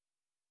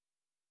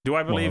 Do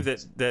I believe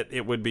that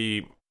it would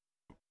be...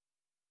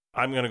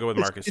 I'm going to go with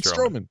Marcus Stroman. It's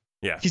Stroman.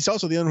 Yeah. He's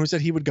also the one who said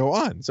he would go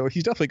on, so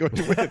he's definitely going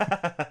to win.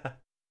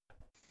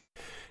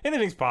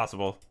 Anything's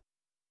possible.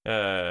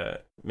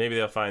 Maybe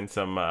they'll find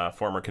some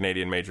former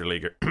Canadian major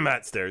leaguer,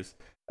 Matt Stairs,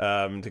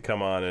 to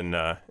come on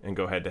and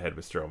go head-to-head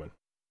with Stroman.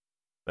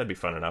 That'd be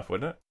fun enough,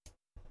 wouldn't it?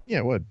 Yeah,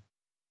 it would.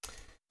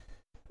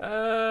 Do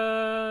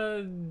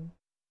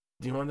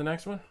you want the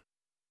next one?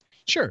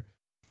 Sure.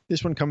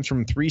 This one comes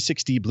from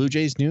 360 Blue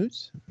Jays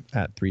News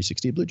at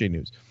 360 Blue Jay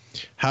News.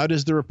 How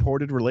does the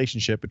reported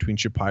relationship between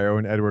Shapiro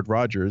and Edward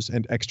Rogers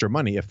and extra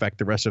money affect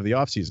the rest of the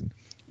offseason?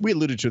 We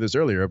alluded to this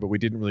earlier, but we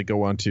didn't really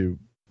go on to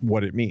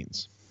what it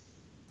means.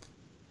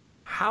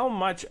 How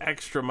much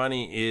extra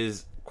money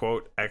is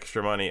quote,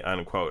 extra money,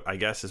 unquote, I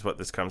guess is what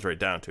this comes right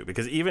down to.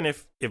 Because even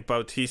if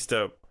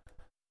Bautista,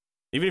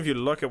 even if you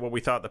look at what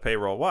we thought the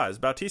payroll was,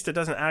 Bautista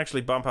doesn't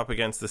actually bump up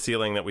against the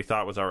ceiling that we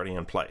thought was already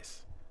in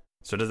place.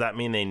 So does that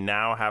mean they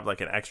now have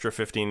like an extra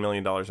 $15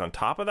 million on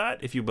top of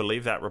that, if you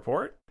believe that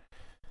report?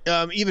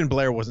 Even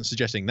Blair wasn't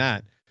suggesting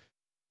that.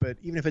 But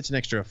even if it's an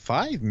extra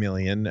 $5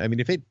 million, I mean,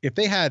 if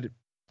they had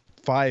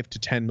 5 to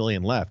 10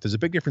 million left, there's a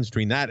big difference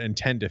between that and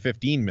 10 to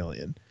 15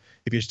 million.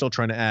 If you're still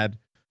trying to add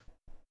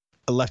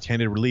a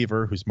left-handed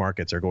reliever whose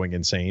markets are going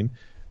insane,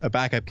 a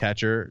backup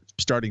catcher,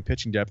 starting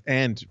pitching depth,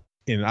 and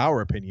in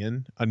our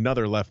opinion,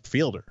 another left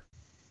fielder.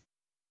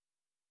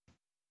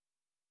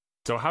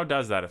 So how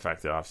does that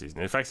affect the offseason?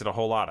 It affects it a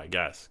whole lot, I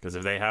guess, because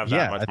if they have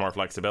that much more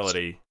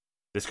flexibility,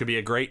 this could be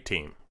a great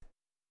team.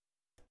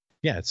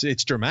 Yeah,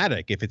 it's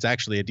dramatic if it's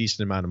actually a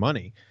decent amount of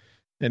money.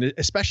 And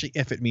especially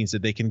if it means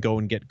that they can go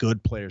and get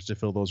good players to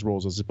fill those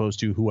roles as opposed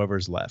to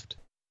whoever's left.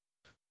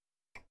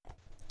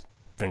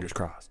 Fingers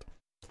crossed.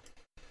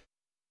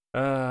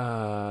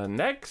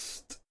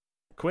 Next,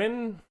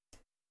 Quinn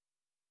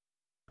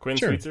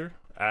sure. Sweetser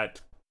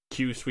at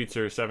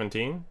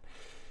QSweetser17.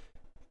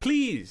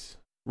 Please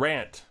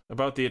rant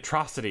about the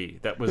atrocity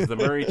that was the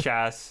Murray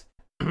Chass,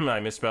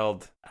 I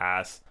misspelled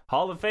ass,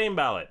 Hall of Fame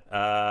ballot.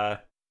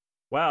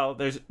 Well,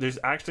 there's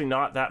actually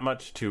not that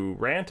much to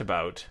rant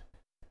about,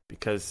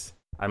 because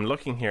I'm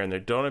looking here and there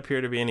don't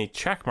appear to be any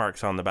check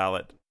marks on the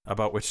ballot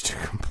about which to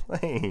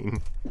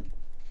complain.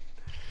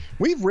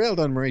 We've railed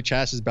on Murray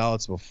Chass's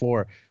ballots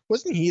before.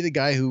 Wasn't he the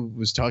guy who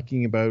was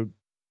talking about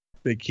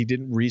like he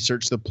didn't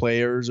research the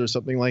players or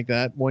something like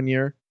that one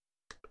year?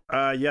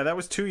 Yeah, that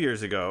was 2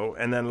 years ago.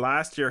 And then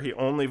last year he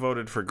only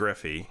voted for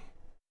Griffey.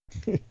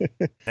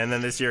 And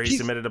then this year he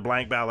submitted a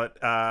blank ballot.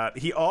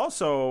 He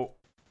also,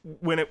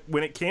 when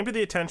it came to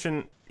the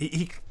attention,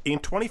 he in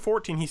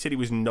 2014 he said he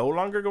was no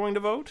longer going to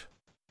vote.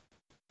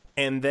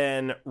 And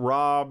then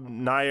Rob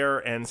Nair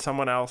and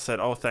someone else said,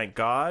 "Oh, thank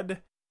God."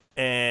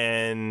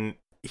 And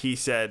he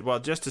said, "Well,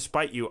 just to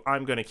spite you,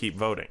 I'm going to keep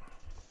voting."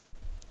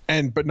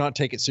 But not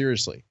take it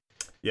seriously.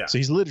 Yeah. So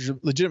he's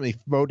legitimately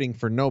voting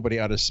for nobody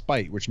out of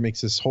spite, which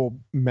makes this whole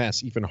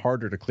mess even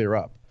harder to clear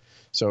up.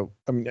 So,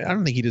 I mean, I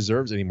don't think he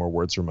deserves any more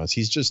words from us.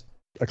 He's just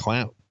a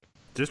clown.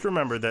 Just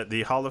remember that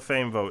the Hall of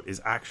Fame vote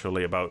is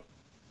actually about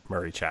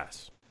Murray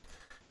Chass.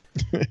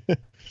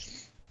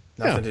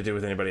 Nothing to do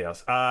with anybody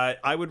else.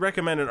 I would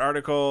recommend an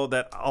article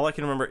that all I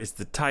can remember is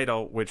the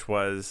title, which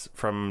was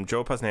from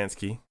Joe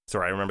Posnanski.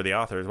 Sorry, I remember the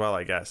author as well,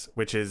 I guess,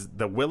 which is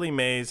The Willie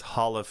Mays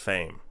Hall of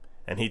Fame.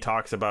 And he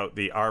talks about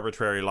the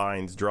arbitrary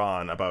lines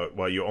drawn about,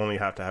 well, you only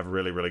have to have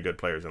really, really good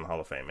players in the Hall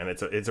of Fame. And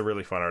it's a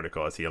really fun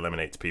article as he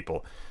eliminates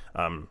people,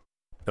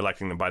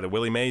 electing them by the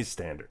Willie Mays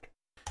standard.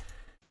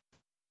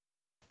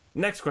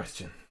 Next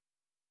question.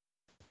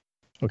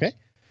 Okay.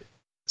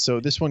 So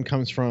this one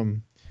comes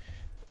from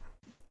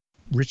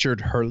Richard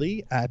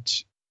Hurley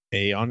at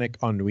Aeonic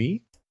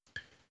Ennui.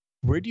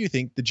 Where do you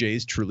think the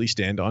Jays truly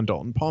stand on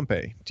Dalton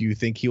Pompey? Do you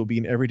think he'll be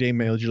an everyday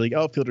Major League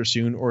outfielder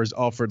soon, or is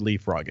Alfred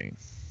leapfrogging?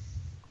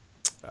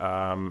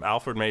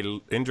 Alfred may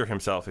injure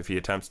himself if he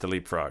attempts to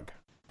leapfrog.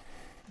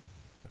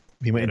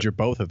 He might injure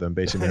both of them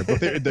based on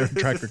their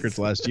track records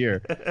last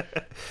year.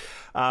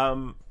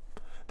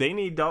 They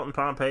need Dalton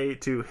Pompey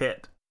to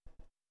hit.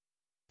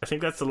 I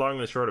think that's the long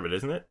and the short of it,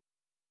 isn't it?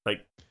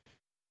 Like,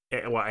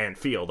 well, and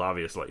field,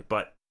 obviously.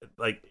 But,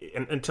 like,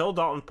 until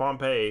Dalton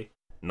Pompey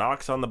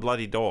knocks on the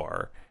bloody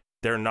door,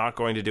 they're not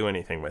going to do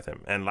anything with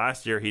him. And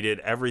last year he did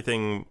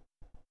everything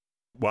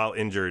while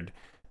injured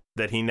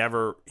that he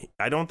never...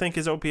 I don't think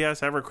his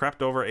OPS ever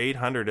crept over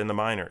 800 in the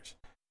minors.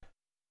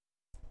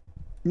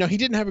 No, he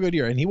didn't have a good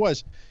year. And he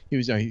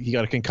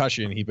got a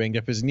concussion. He banged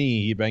up his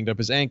knee. He banged up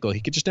his ankle. He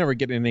could just never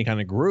get in any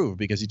kind of groove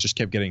because he just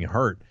kept getting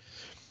hurt.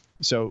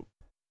 So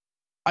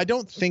I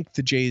don't think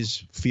the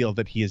Jays feel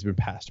that he has been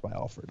passed by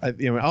Alfred.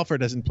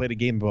 Alfred hasn't played a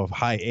game above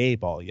high A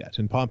ball yet,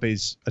 and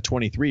Pompey's a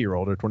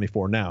 23-year-old or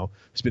 24 now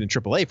who's been in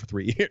AAA for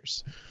 3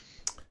 years.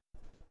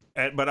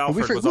 But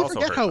Alfred was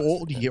also forget how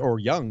old or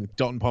young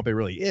Dalton Pompey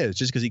really is,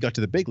 just because he got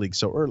to the big league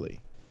so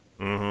early.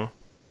 Mm-hmm.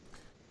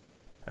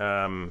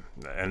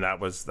 And that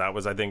was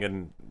I think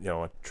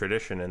a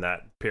tradition in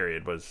that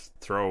period was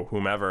throw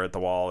whomever at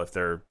the wall if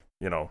they're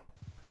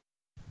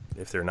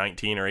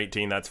 19 or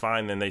 18, that's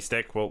fine. Then they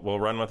stick. We'll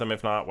run with them.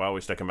 If not, well,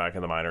 we stick them back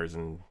in the minors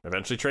and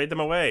eventually trade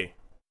them away.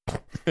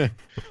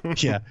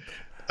 Yeah.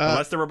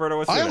 Unless they're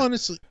Roberto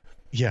Osuna.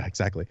 Yeah,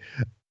 exactly.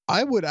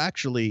 I would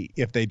actually,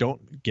 if they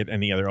don't get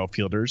any other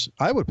outfielders,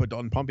 I would put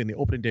Dalton Pompey in the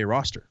opening day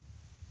roster.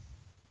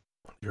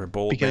 You're a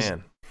bold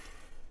man.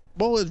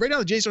 Well, right now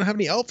the Jays don't have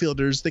any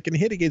outfielders that can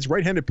hit against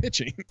right-handed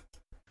pitching.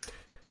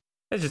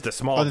 It's just a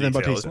small other detail,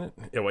 than Bautista. isn't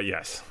it? Yeah, well,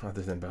 yes,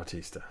 other than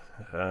Bautista.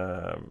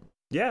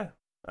 Yeah.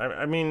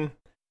 I mean,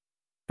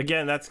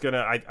 again, that's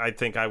gonna. I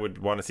think I would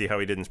want to see how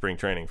he did in spring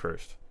training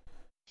first.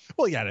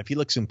 Well, yeah, if he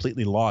looks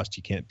completely lost,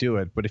 you can't do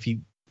it. But if he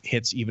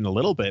hits even a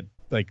little bit,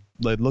 like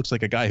it looks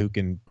like a guy who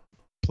can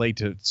play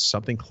to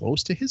something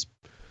close to his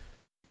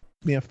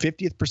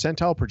 50th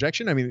percentile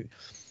projection. I mean,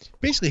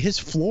 basically his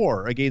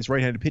floor against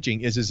right-handed pitching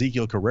is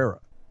Ezekiel Carrera.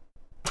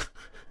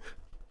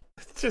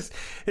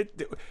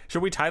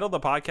 Should we title the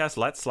podcast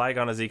 "Let's Slag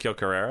on Ezekiel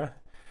Carrera"?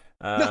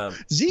 No,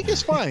 Zeke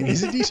is fine.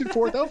 He's a decent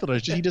fourth outfielder.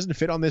 It's just he doesn't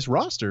fit on this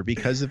roster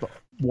because of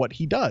what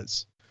he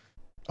does.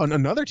 On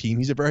another team,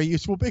 he's a very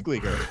useful big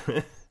leaguer.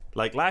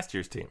 Like last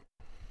year's team.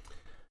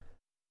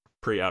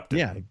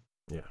 Pre-Upton.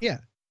 Yeah.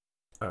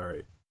 All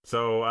right.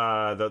 So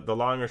the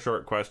long or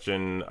short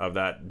question of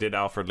that, did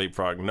Alfred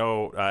leapfrog?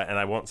 No, and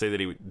I won't say that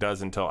he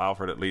does until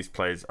Alfred at least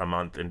plays a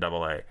month in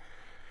Double-A.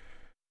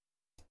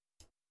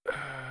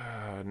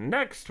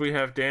 Next, we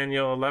have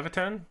Daniel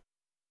Levitan.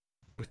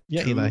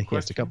 Yeah, he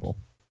has a couple.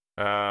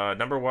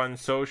 Number one,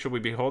 so should we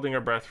be holding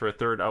our breath for a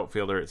third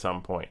outfielder at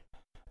some point?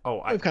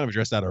 I've kind of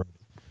addressed that already.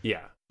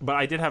 Yeah, but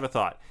I did have a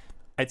thought.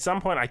 At some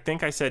point, I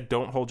think I said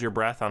don't hold your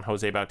breath on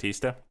Jose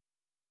Bautista.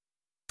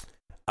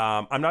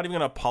 I'm not even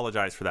going to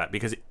apologize for that,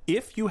 because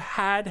if you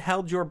had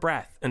held your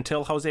breath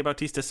until Jose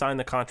Bautista signed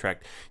the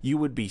contract, you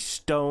would be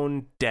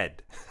stone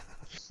dead.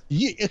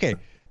 Okay.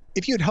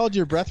 If you had held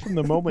your breath from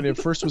the moment it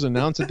first was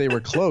announced that they were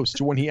close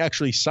to when he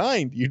actually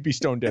signed, you'd be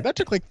stone dead. That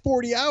took like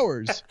 40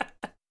 hours.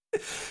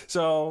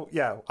 So,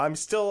 yeah, I'm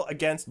still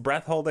against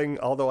breath holding,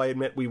 although I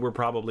admit we were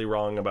probably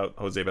wrong about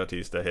Jose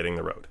Bautista hitting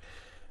the road.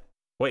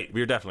 Wait,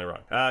 we were definitely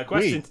wrong.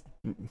 Question.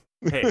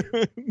 Hey.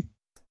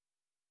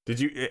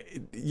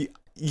 Did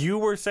you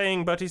were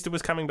saying Bautista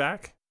was coming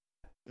back?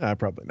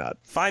 Probably not.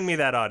 Find me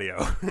that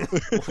audio.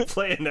 We'll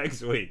play it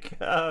next week.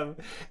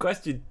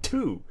 Question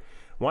 2.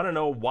 Want to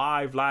know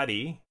why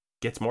Vladdy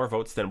gets more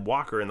votes than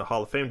Walker in the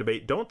Hall of Fame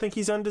debate? Don't think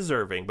he's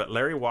undeserving, but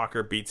Larry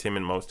Walker beats him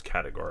in most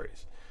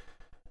categories.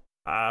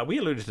 We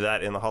alluded to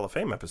that in the Hall of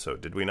Fame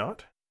episode, did we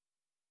not?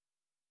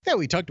 Yeah,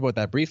 we talked about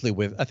that briefly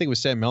with, I think it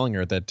was Sam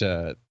Mellinger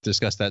that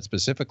discussed that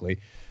specifically.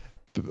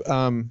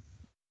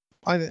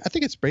 I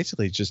think it's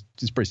basically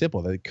it's pretty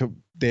simple.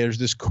 There's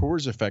this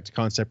Coors effect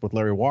concept with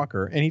Larry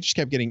Walker, and he just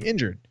kept getting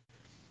injured.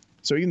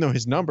 So even though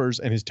his numbers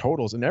and his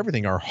totals and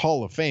everything are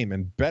Hall of Fame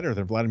and better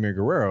than Vladimir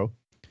Guerrero,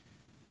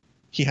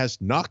 he has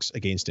knocks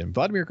against him.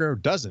 Vladimir Guerrero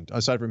doesn't,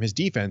 aside from his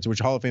defense, which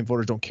Hall of Fame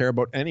voters don't care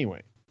about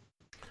anyway.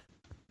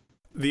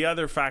 The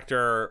other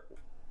factor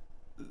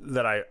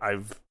that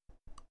I've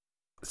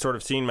sort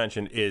of seen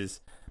mentioned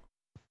is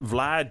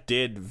Vlad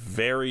did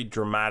very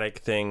dramatic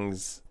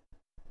things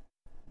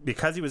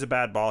because he was a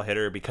bad ball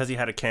hitter, because he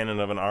had a cannon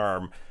of an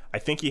arm. I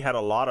think he had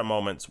a lot of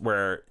moments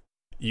where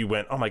you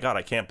went, oh my God,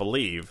 I can't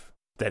believe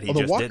that he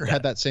just Walker did that.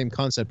 had that same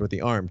concept with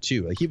the arm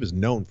too. Like, he was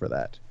known for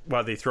that.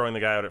 Well, they throwing the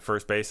guy out at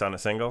first base on a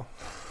single,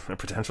 a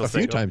potential a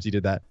single. A few times he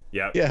did that.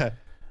 Yeah.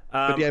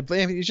 But yeah,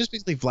 it's just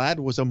basically Vlad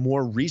was a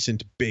more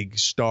recent big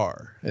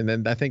star. And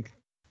then I think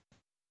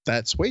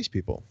that sways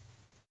people.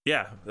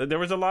 Yeah, there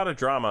was a lot of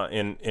drama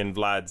in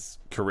Vlad's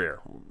career.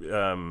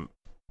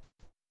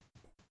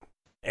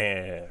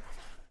 And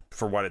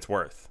for what it's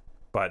worth.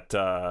 But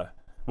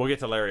we'll get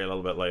to Larry a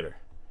little bit later.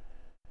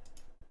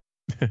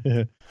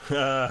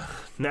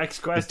 Next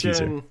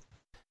question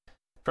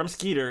from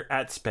Skeeter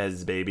at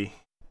Spez, baby.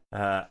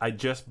 I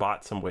just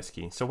bought some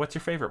whiskey. So what's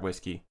your favorite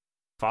whiskey?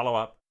 Follow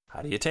up.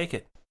 How do you take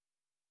it?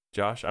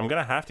 Josh, I'm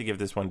gonna have to give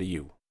this one to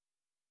you.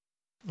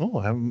 Oh,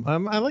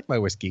 I like my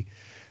whiskey.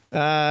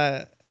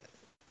 An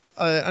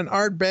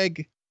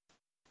Ardbeg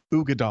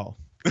Ugadal.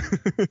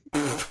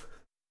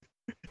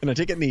 And I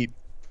take it neat.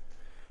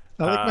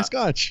 I like my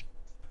scotch.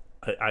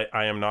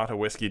 I am not a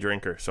whiskey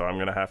drinker, so I'm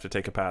gonna have to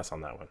take a pass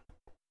on that one.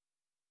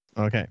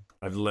 Okay.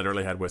 I've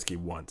literally had whiskey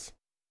once.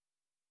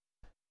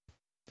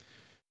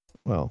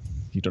 Well,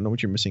 you don't know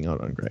what you're missing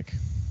out on, Greg.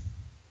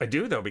 I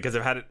do, though, because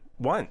I've had it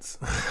once.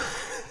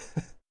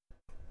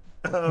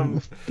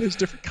 There's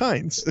different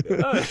kinds.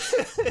 We're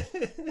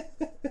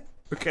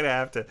gonna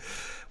have to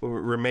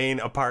remain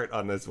apart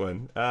on this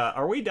one.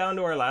 Are we down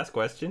to our last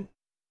question?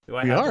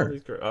 We are.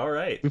 All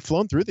right. We've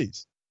flown through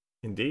these.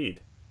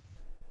 Indeed.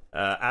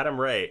 Adam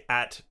Ray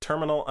at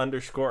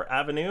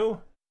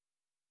Terminal_Avenue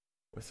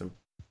with some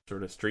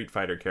sort of Street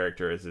Fighter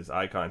character as his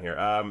icon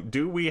here.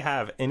 Do we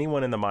have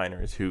anyone in the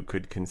minors who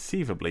could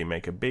conceivably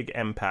make a big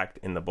impact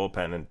in the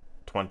bullpen in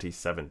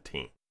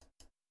 2017?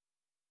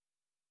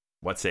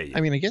 What say you? I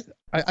mean,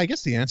 I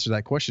guess the answer to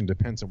that question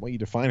depends on what you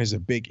define as a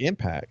big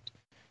impact.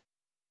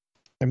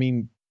 I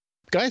mean,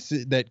 guys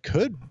that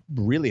could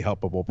really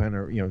help a bullpen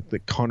are, the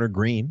Connor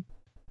Green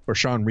or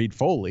Sean Reed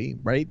Foley,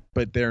 right?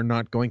 But they're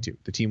not going to.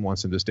 The team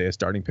wants them to stay as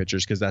starting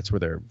pitchers because that's where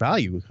their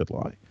value could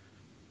lie.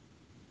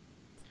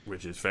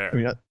 Which is fair.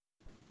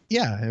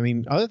 I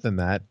mean, other than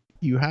that,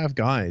 you have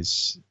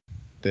guys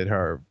that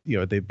are,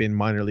 they've been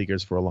minor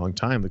leaguers for a long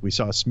time. Like we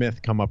saw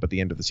Smith come up at the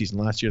end of the season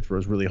last year,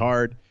 throws really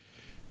hard.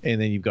 And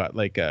then you've got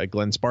like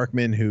Glenn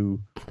Sparkman, who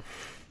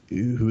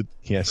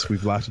yes,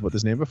 we've laughed about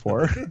this name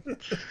before,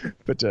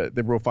 but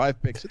they were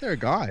 5 picks. So they're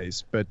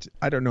guys, but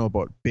I don't know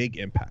about big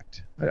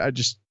impact.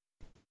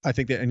 I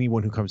think that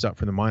anyone who comes up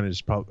from the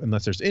minors, probably,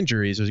 unless there's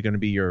injuries, is going to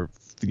be your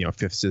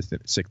fifth,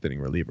 sixth inning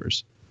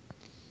relievers.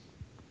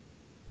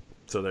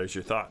 So there's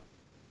your thought.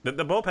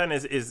 The bullpen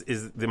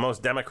is the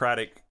most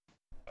democratic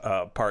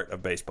part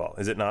of baseball,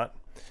 is it not?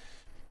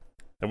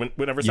 And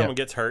whenever someone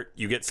gets hurt,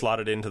 you get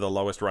slotted into the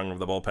lowest rung of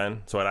the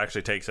bullpen. So it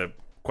actually takes a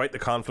quite the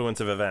confluence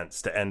of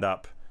events to end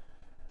up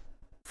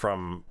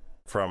from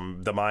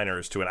the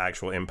minors to an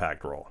actual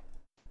Impact role,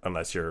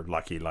 unless you're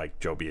lucky like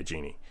Joe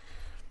Biagini.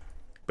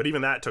 But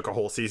even that took a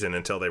whole season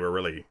until they were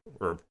really,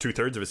 or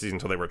 2/3 of a season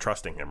until they were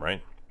trusting him,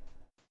 right?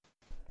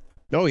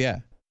 Oh yeah,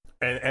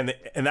 and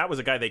that was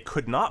a guy they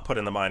could not put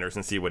in the minors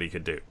and see what he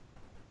could do.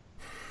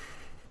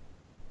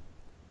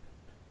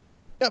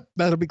 Yep,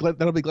 that'll be Glenn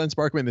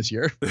Sparkman this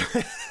year.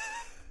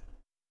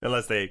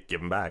 Unless they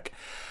give him back.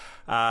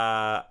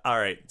 All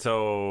right,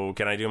 so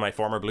can I do my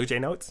former Blue Jay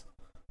notes?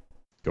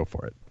 Go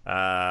for it.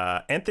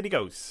 Anthony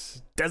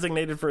Gose,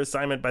 designated for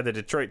assignment by the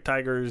Detroit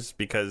Tigers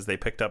because they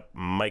picked up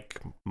Mike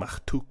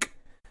Mahtouk.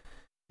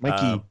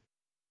 Mikey.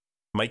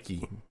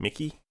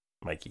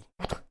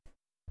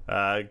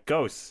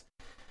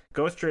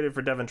 Gose traded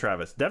for Devin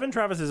Travis. Devin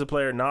Travis is a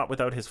player not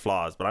without his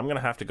flaws, but I'm going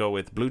to have to go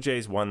with Blue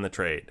Jays won the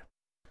trade.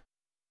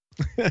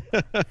 I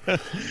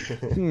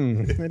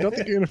don't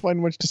think you're going to find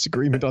much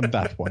disagreement on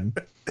that one.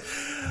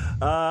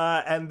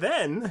 And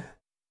then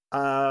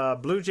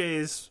Blue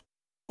Jays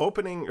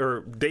opening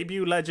or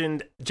debut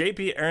legend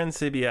JP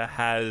Arancibia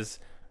has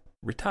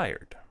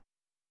retired.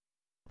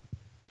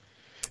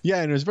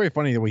 Yeah, and it was very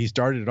funny the way he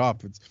started it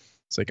off. It's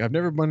like, I've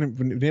never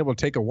been able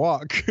to take a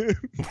walk.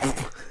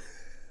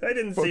 I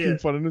didn't see Poking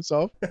it. fun at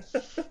himself.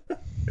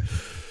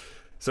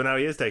 So now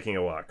he is taking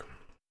a walk.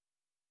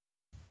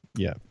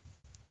 Yeah.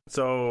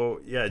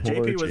 So, yeah,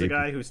 JP was a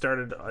guy who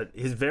started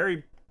his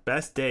very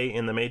best day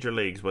in the major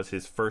leagues was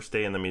his first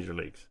day in the major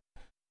leagues,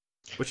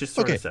 which is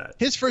sort of sad.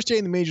 His first day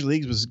in the major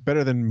leagues was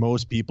better than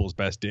most people's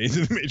best days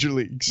in the major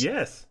leagues.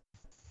 Yes.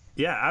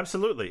 Yeah,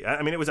 absolutely.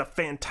 I mean, it was a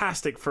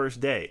fantastic first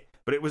day,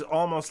 but it was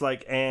almost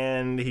like,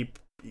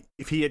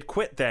 if he had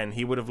quit then,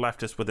 he would have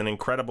left us with an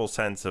incredible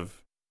sense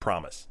of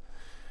promise.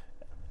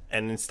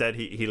 And instead,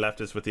 he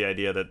left us with the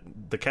idea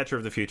that the catcher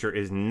of the future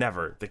is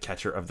never the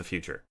catcher of the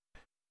future.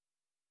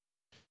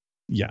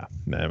 Yeah,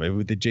 I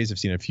mean, the Jays have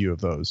seen a few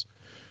of those.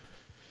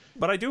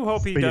 But I do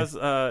hope he does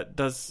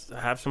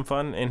have some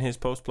fun in his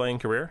post-playing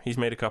career. He's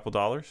made a couple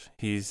dollars.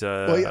 He's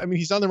well, I mean,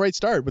 he's on the right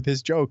start with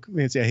his joke.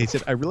 He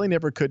said, "I really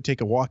never could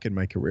take a walk in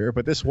my career,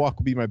 but this walk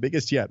will be my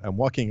biggest yet. I'm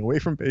walking away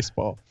from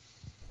baseball."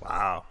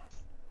 Wow.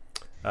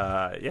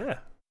 Yeah.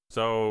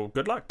 So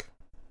good luck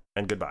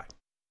and goodbye.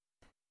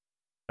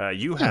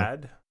 You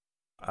had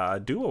a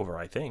do-over,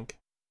 I think.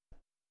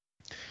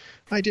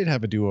 I did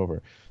have a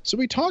do-over. So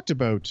we talked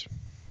about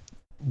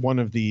one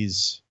of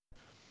these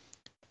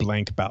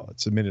blank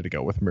ballots a minute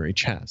ago with Murray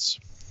Chass.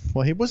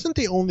 Well, he wasn't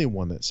the only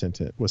one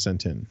that was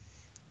sent in.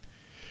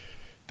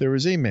 There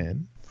was a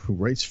man who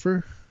writes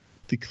for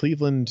the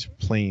Cleveland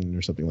Plain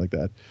or something like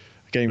that.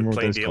 I can't even remember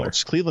what it's called.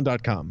 It's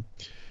Cleveland.com.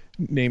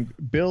 Named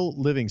Bill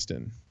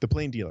Livingston, the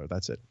Plain Dealer.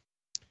 That's it.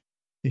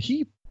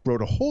 He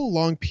wrote a whole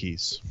long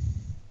piece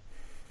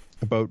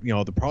about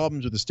the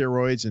problems with the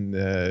steroids and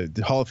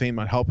the Hall of Fame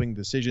not helping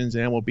decisions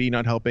and MLB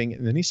not helping.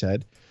 And then he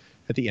said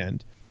at the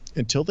end,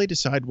 until they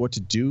decide what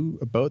to do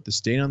about the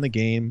stain on the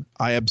game,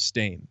 I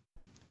abstain.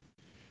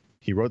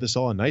 He wrote this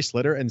all in a nice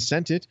letter and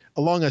sent it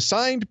along a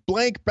signed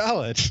blank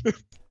ballot.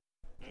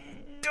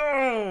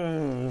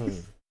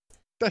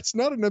 That's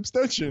not an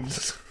abstention.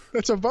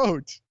 That's a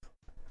vote.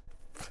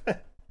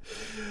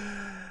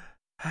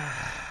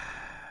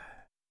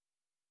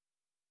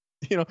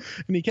 And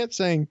he kept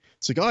saying,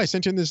 it's like, I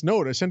sent in this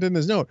note.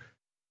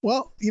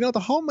 Well, the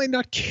Hall might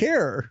not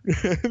care.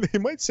 They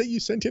might say you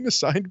sent in a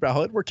signed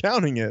ballot. We're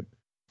counting it.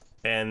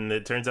 And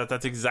it turns out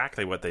that's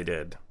exactly what they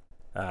did.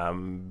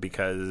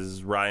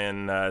 Because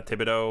Ryan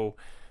Thibodeau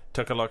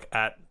took a look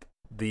at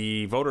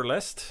the voter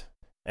list,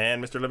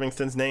 and Mr.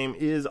 Livingston's name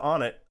is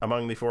on it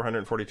among the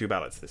 442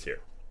 ballots this year.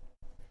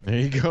 There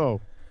you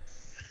go.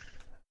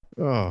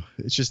 Oh,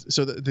 it's just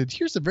so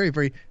here's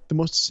the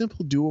most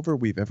simple do-over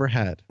we've ever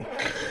had.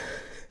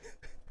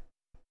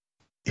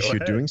 If you're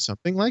doing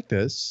something like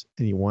this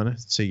and you want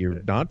to say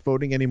you're not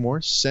voting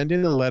anymore, send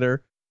in a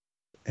letter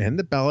and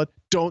the ballot.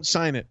 Don't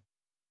sign it.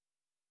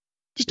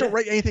 Just don't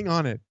write anything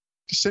on it.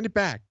 Just send it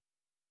back.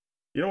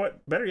 You know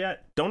what? Better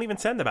yet, don't even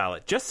send the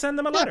ballot. Just send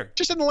them a letter.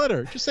 Just send a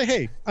letter. Just say,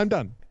 hey, I'm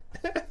done.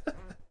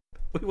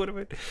 We would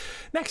have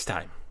next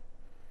time.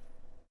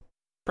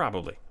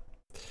 Probably.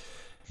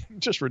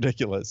 Just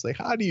ridiculous. Like,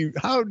 how do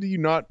you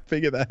not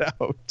figure that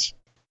out?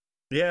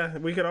 Yeah,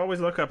 we could always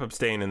look up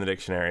abstain in the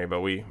dictionary,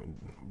 but we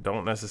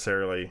don't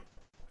necessarily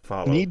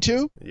follow. Need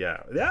to?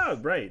 Yeah,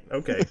 right.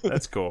 Okay,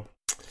 that's cool.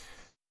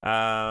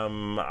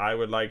 I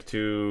would like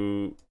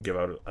to give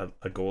out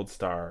a gold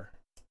star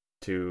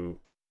to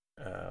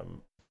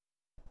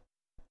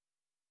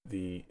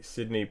the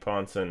Sidney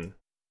Ponson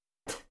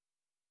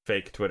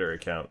fake Twitter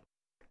account.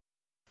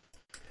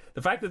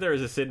 The fact that there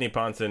is a Sidney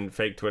Ponson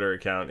fake Twitter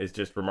account is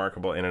just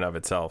remarkable in and of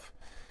itself.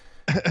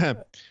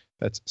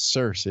 That's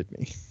Sir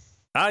Sidney.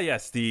 Ah,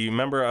 yes, the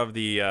member of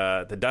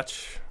the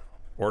Dutch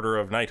Order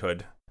of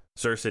Knighthood,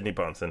 Sir Sidney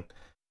Ponson,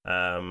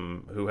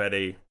 who had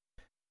a...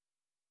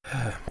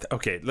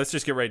 Okay, let's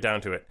just get right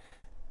down to it.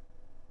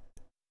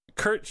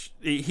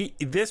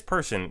 This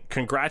person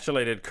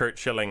congratulated Curt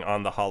Schilling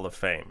on the Hall of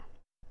Fame.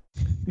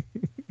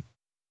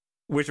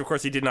 which of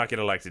course he did not get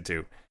elected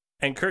to.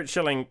 And Curt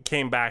Schilling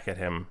came back at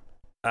him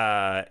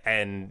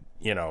and,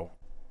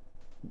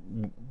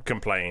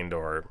 complained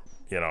or,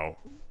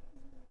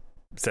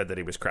 said that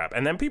he was crap.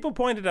 And then people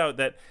pointed out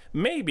that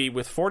maybe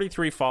with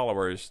 43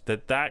 followers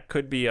that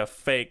could be a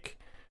fake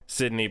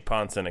Sidney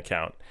Ponson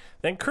account.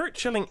 Then Curt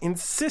Schilling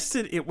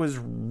insisted it was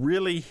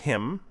really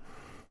him.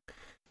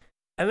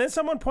 And then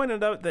someone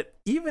pointed out that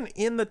even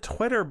in the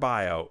Twitter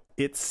bio,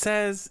 it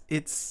says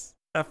it's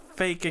a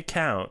fake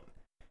account.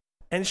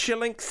 And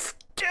Schilling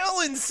still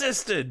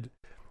insisted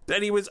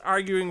that he was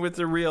arguing with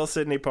the real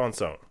Sidney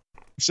Ponson.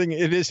 Saying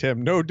it is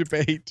him, no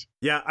debate.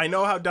 Yeah, I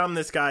know how dumb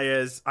this guy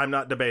is. I'm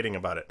not debating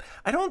about it.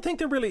 I don't think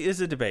there really is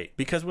a debate,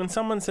 because when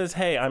someone says,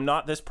 hey, I'm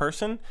not this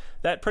person,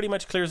 that pretty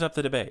much clears up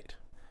the debate.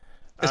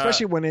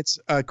 Especially when it's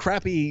a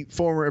crappy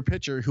former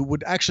pitcher who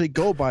would actually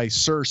go by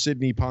Sir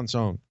Sidney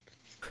Ponson.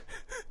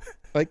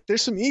 Like,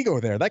 there's some ego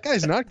there. That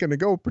guy's not going to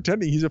go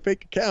pretending he's a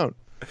fake account.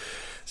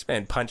 This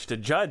man punched a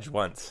judge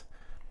once.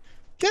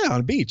 Yeah, on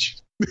a beach.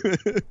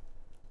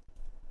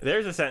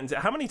 There's a sentence.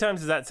 How many times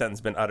has that sentence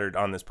been uttered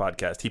on this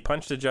podcast? He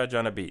punched a judge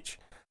on a beach.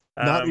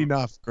 Not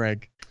enough,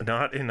 Greg.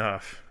 Not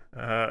enough.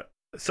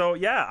 So,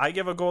 yeah, I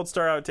give a gold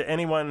star out to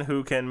anyone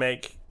who can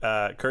make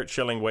Curt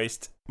Schilling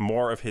waste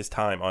more of his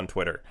time on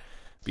Twitter.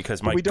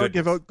 Because we don't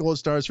give out gold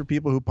stars for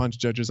people who punch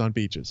judges on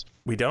beaches.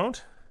 We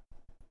don't?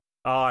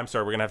 Oh, I'm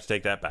sorry. We're going to have to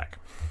take that back.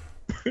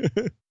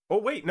 Oh,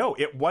 wait. No,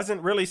 it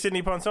wasn't really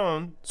Sidney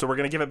Ponson, so we're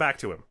going to give it back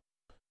to him.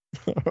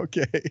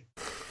 Okay.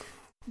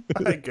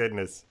 My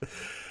goodness.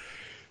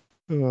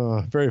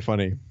 Very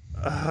funny.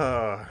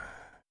 Curt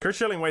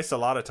Schilling wastes a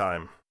lot of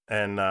time,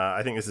 and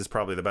I think this is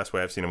probably the best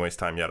way I've seen him waste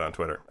time yet on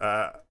Twitter.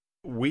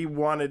 We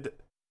wanted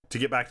to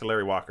get back to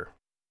Larry Walker.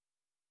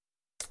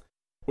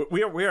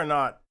 We are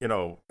not,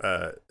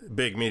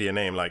 big media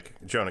name like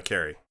Jonah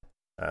Carey,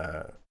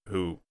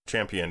 who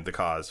championed the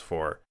cause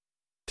for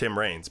Tim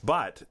Raines.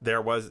 But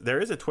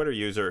there is a Twitter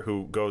user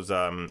who goes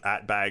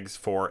at Bags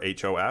for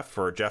HOF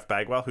for Jeff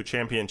Bagwell, who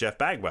championed Jeff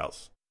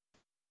Bagwell's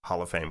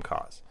Hall of Fame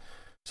cause.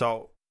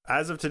 So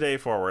as of today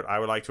forward, I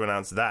would like to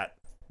announce that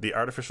the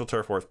Artificial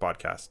Turf Wars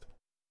podcast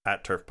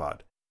at TurfPod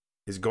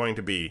is going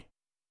to be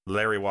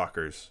Larry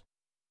Walker's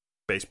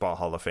Baseball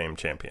Hall of Fame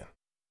champion,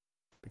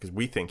 because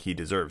we think he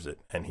deserves it,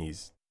 and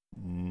he's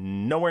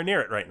nowhere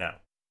near it right now.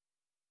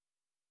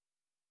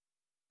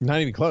 Not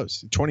even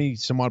close. 20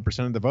 some odd %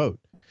 of the vote,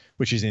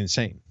 which is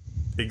insane.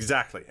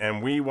 Exactly.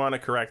 And we want to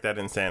correct that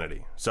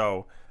insanity.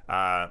 So,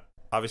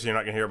 obviously you're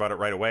not going to hear about it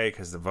right away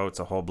because the vote's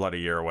a whole bloody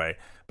year away.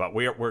 But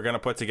we're going to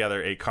put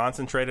together a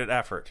concentrated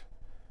effort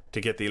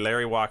to get the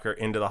Larry Walker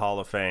into the Hall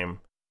of Fame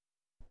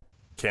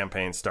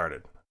campaign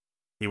started.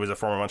 He was a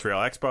former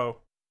Montreal Expo.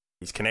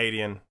 He's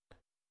Canadian.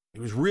 He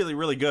was really,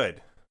 really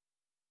good.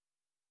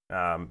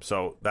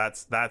 So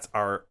that's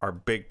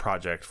our big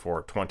project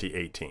for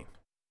 2018.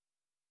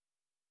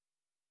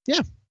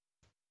 Yeah.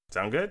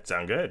 Sound good?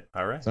 Sound good.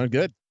 All right. Sound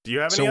good. Do you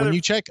have any So other... when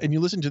you check and you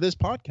listen to this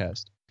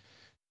podcast,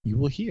 you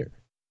will hear.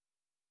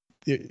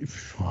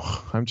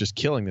 I'm just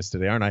killing this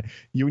today, aren't I?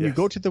 When you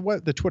go to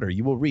the Twitter,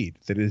 you will read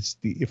that it's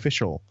the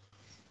official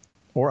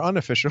or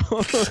unofficial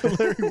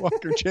Larry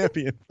Walker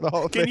champion for the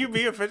Hall of Fame. Can you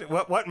be official?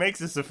 What makes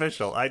this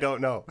official? I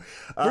don't know.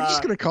 We're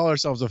just going to call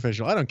ourselves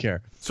official. I don't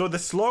care. So the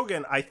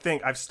slogan I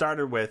think I've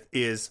started with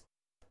is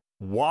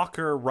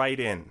Walker right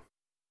in.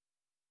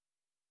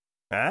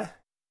 Huh?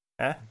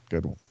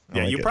 Good one.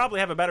 Yeah, you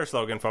probably have a better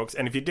slogan, folks.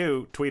 And if you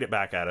do, tweet it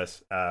back at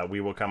us. We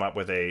will come up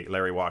with a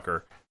Larry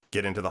Walker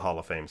get into the Hall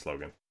of Fame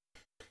slogan.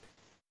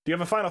 Do you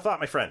have a final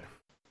thought, my friend?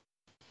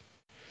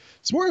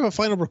 It's more of a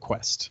final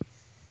request.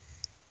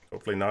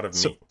 Hopefully not of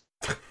me.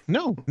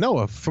 No,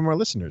 from our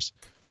listeners.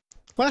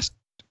 Last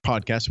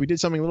podcast, we did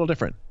something a little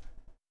different.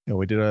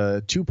 We did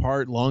a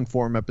 2-part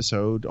long-form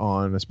episode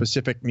on a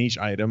specific niche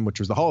item, which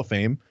was the Hall of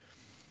Fame.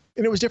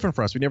 And it was different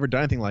for us. We'd never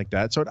done anything like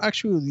that. So it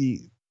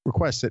actually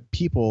requests that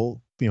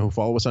people who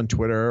follow us on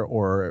Twitter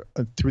or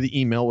through the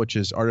email, which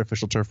is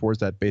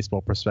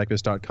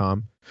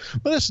artificialturfwars@baseballprospectus.com,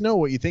 let us know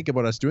what you think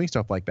about us doing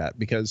stuff like that,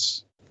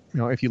 because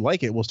if you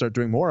like it, we'll start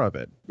doing more of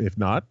it. If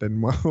not,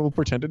 then we'll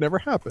pretend it never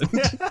happened.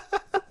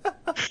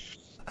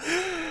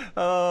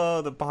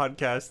 Oh, the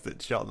podcast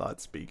that shall not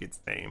speak its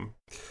name.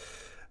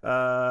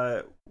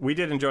 We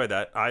did enjoy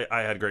that.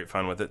 I had great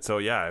fun with it. So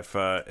yeah, if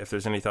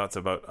there's any thoughts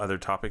about other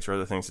topics or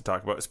other things to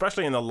talk about,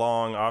 especially in the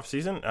long off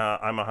season,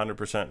 I'm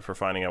 100% for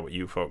finding out what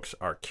you folks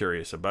are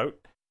curious about,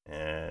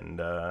 and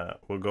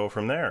we'll go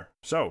from there.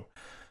 So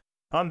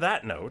on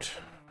that note,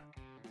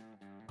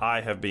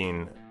 I have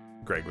been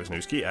Greg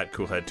Wisniewski at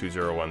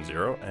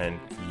Coolhead2010, and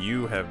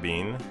you have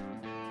been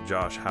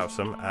Josh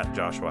Howsam at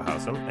Joshua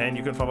Howsam, and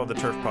you can follow the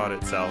Turf Pod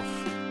itself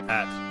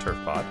at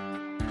TurfPod.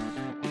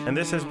 And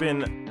this has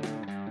been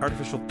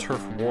Artificial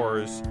Turf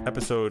Wars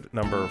episode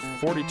number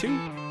 42,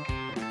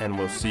 and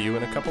we'll see you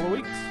in a couple of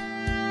weeks.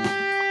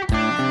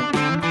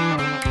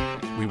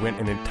 We went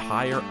an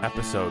entire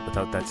episode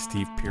without that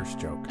Steve Pierce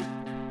joke.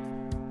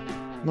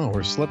 No,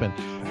 we're slipping.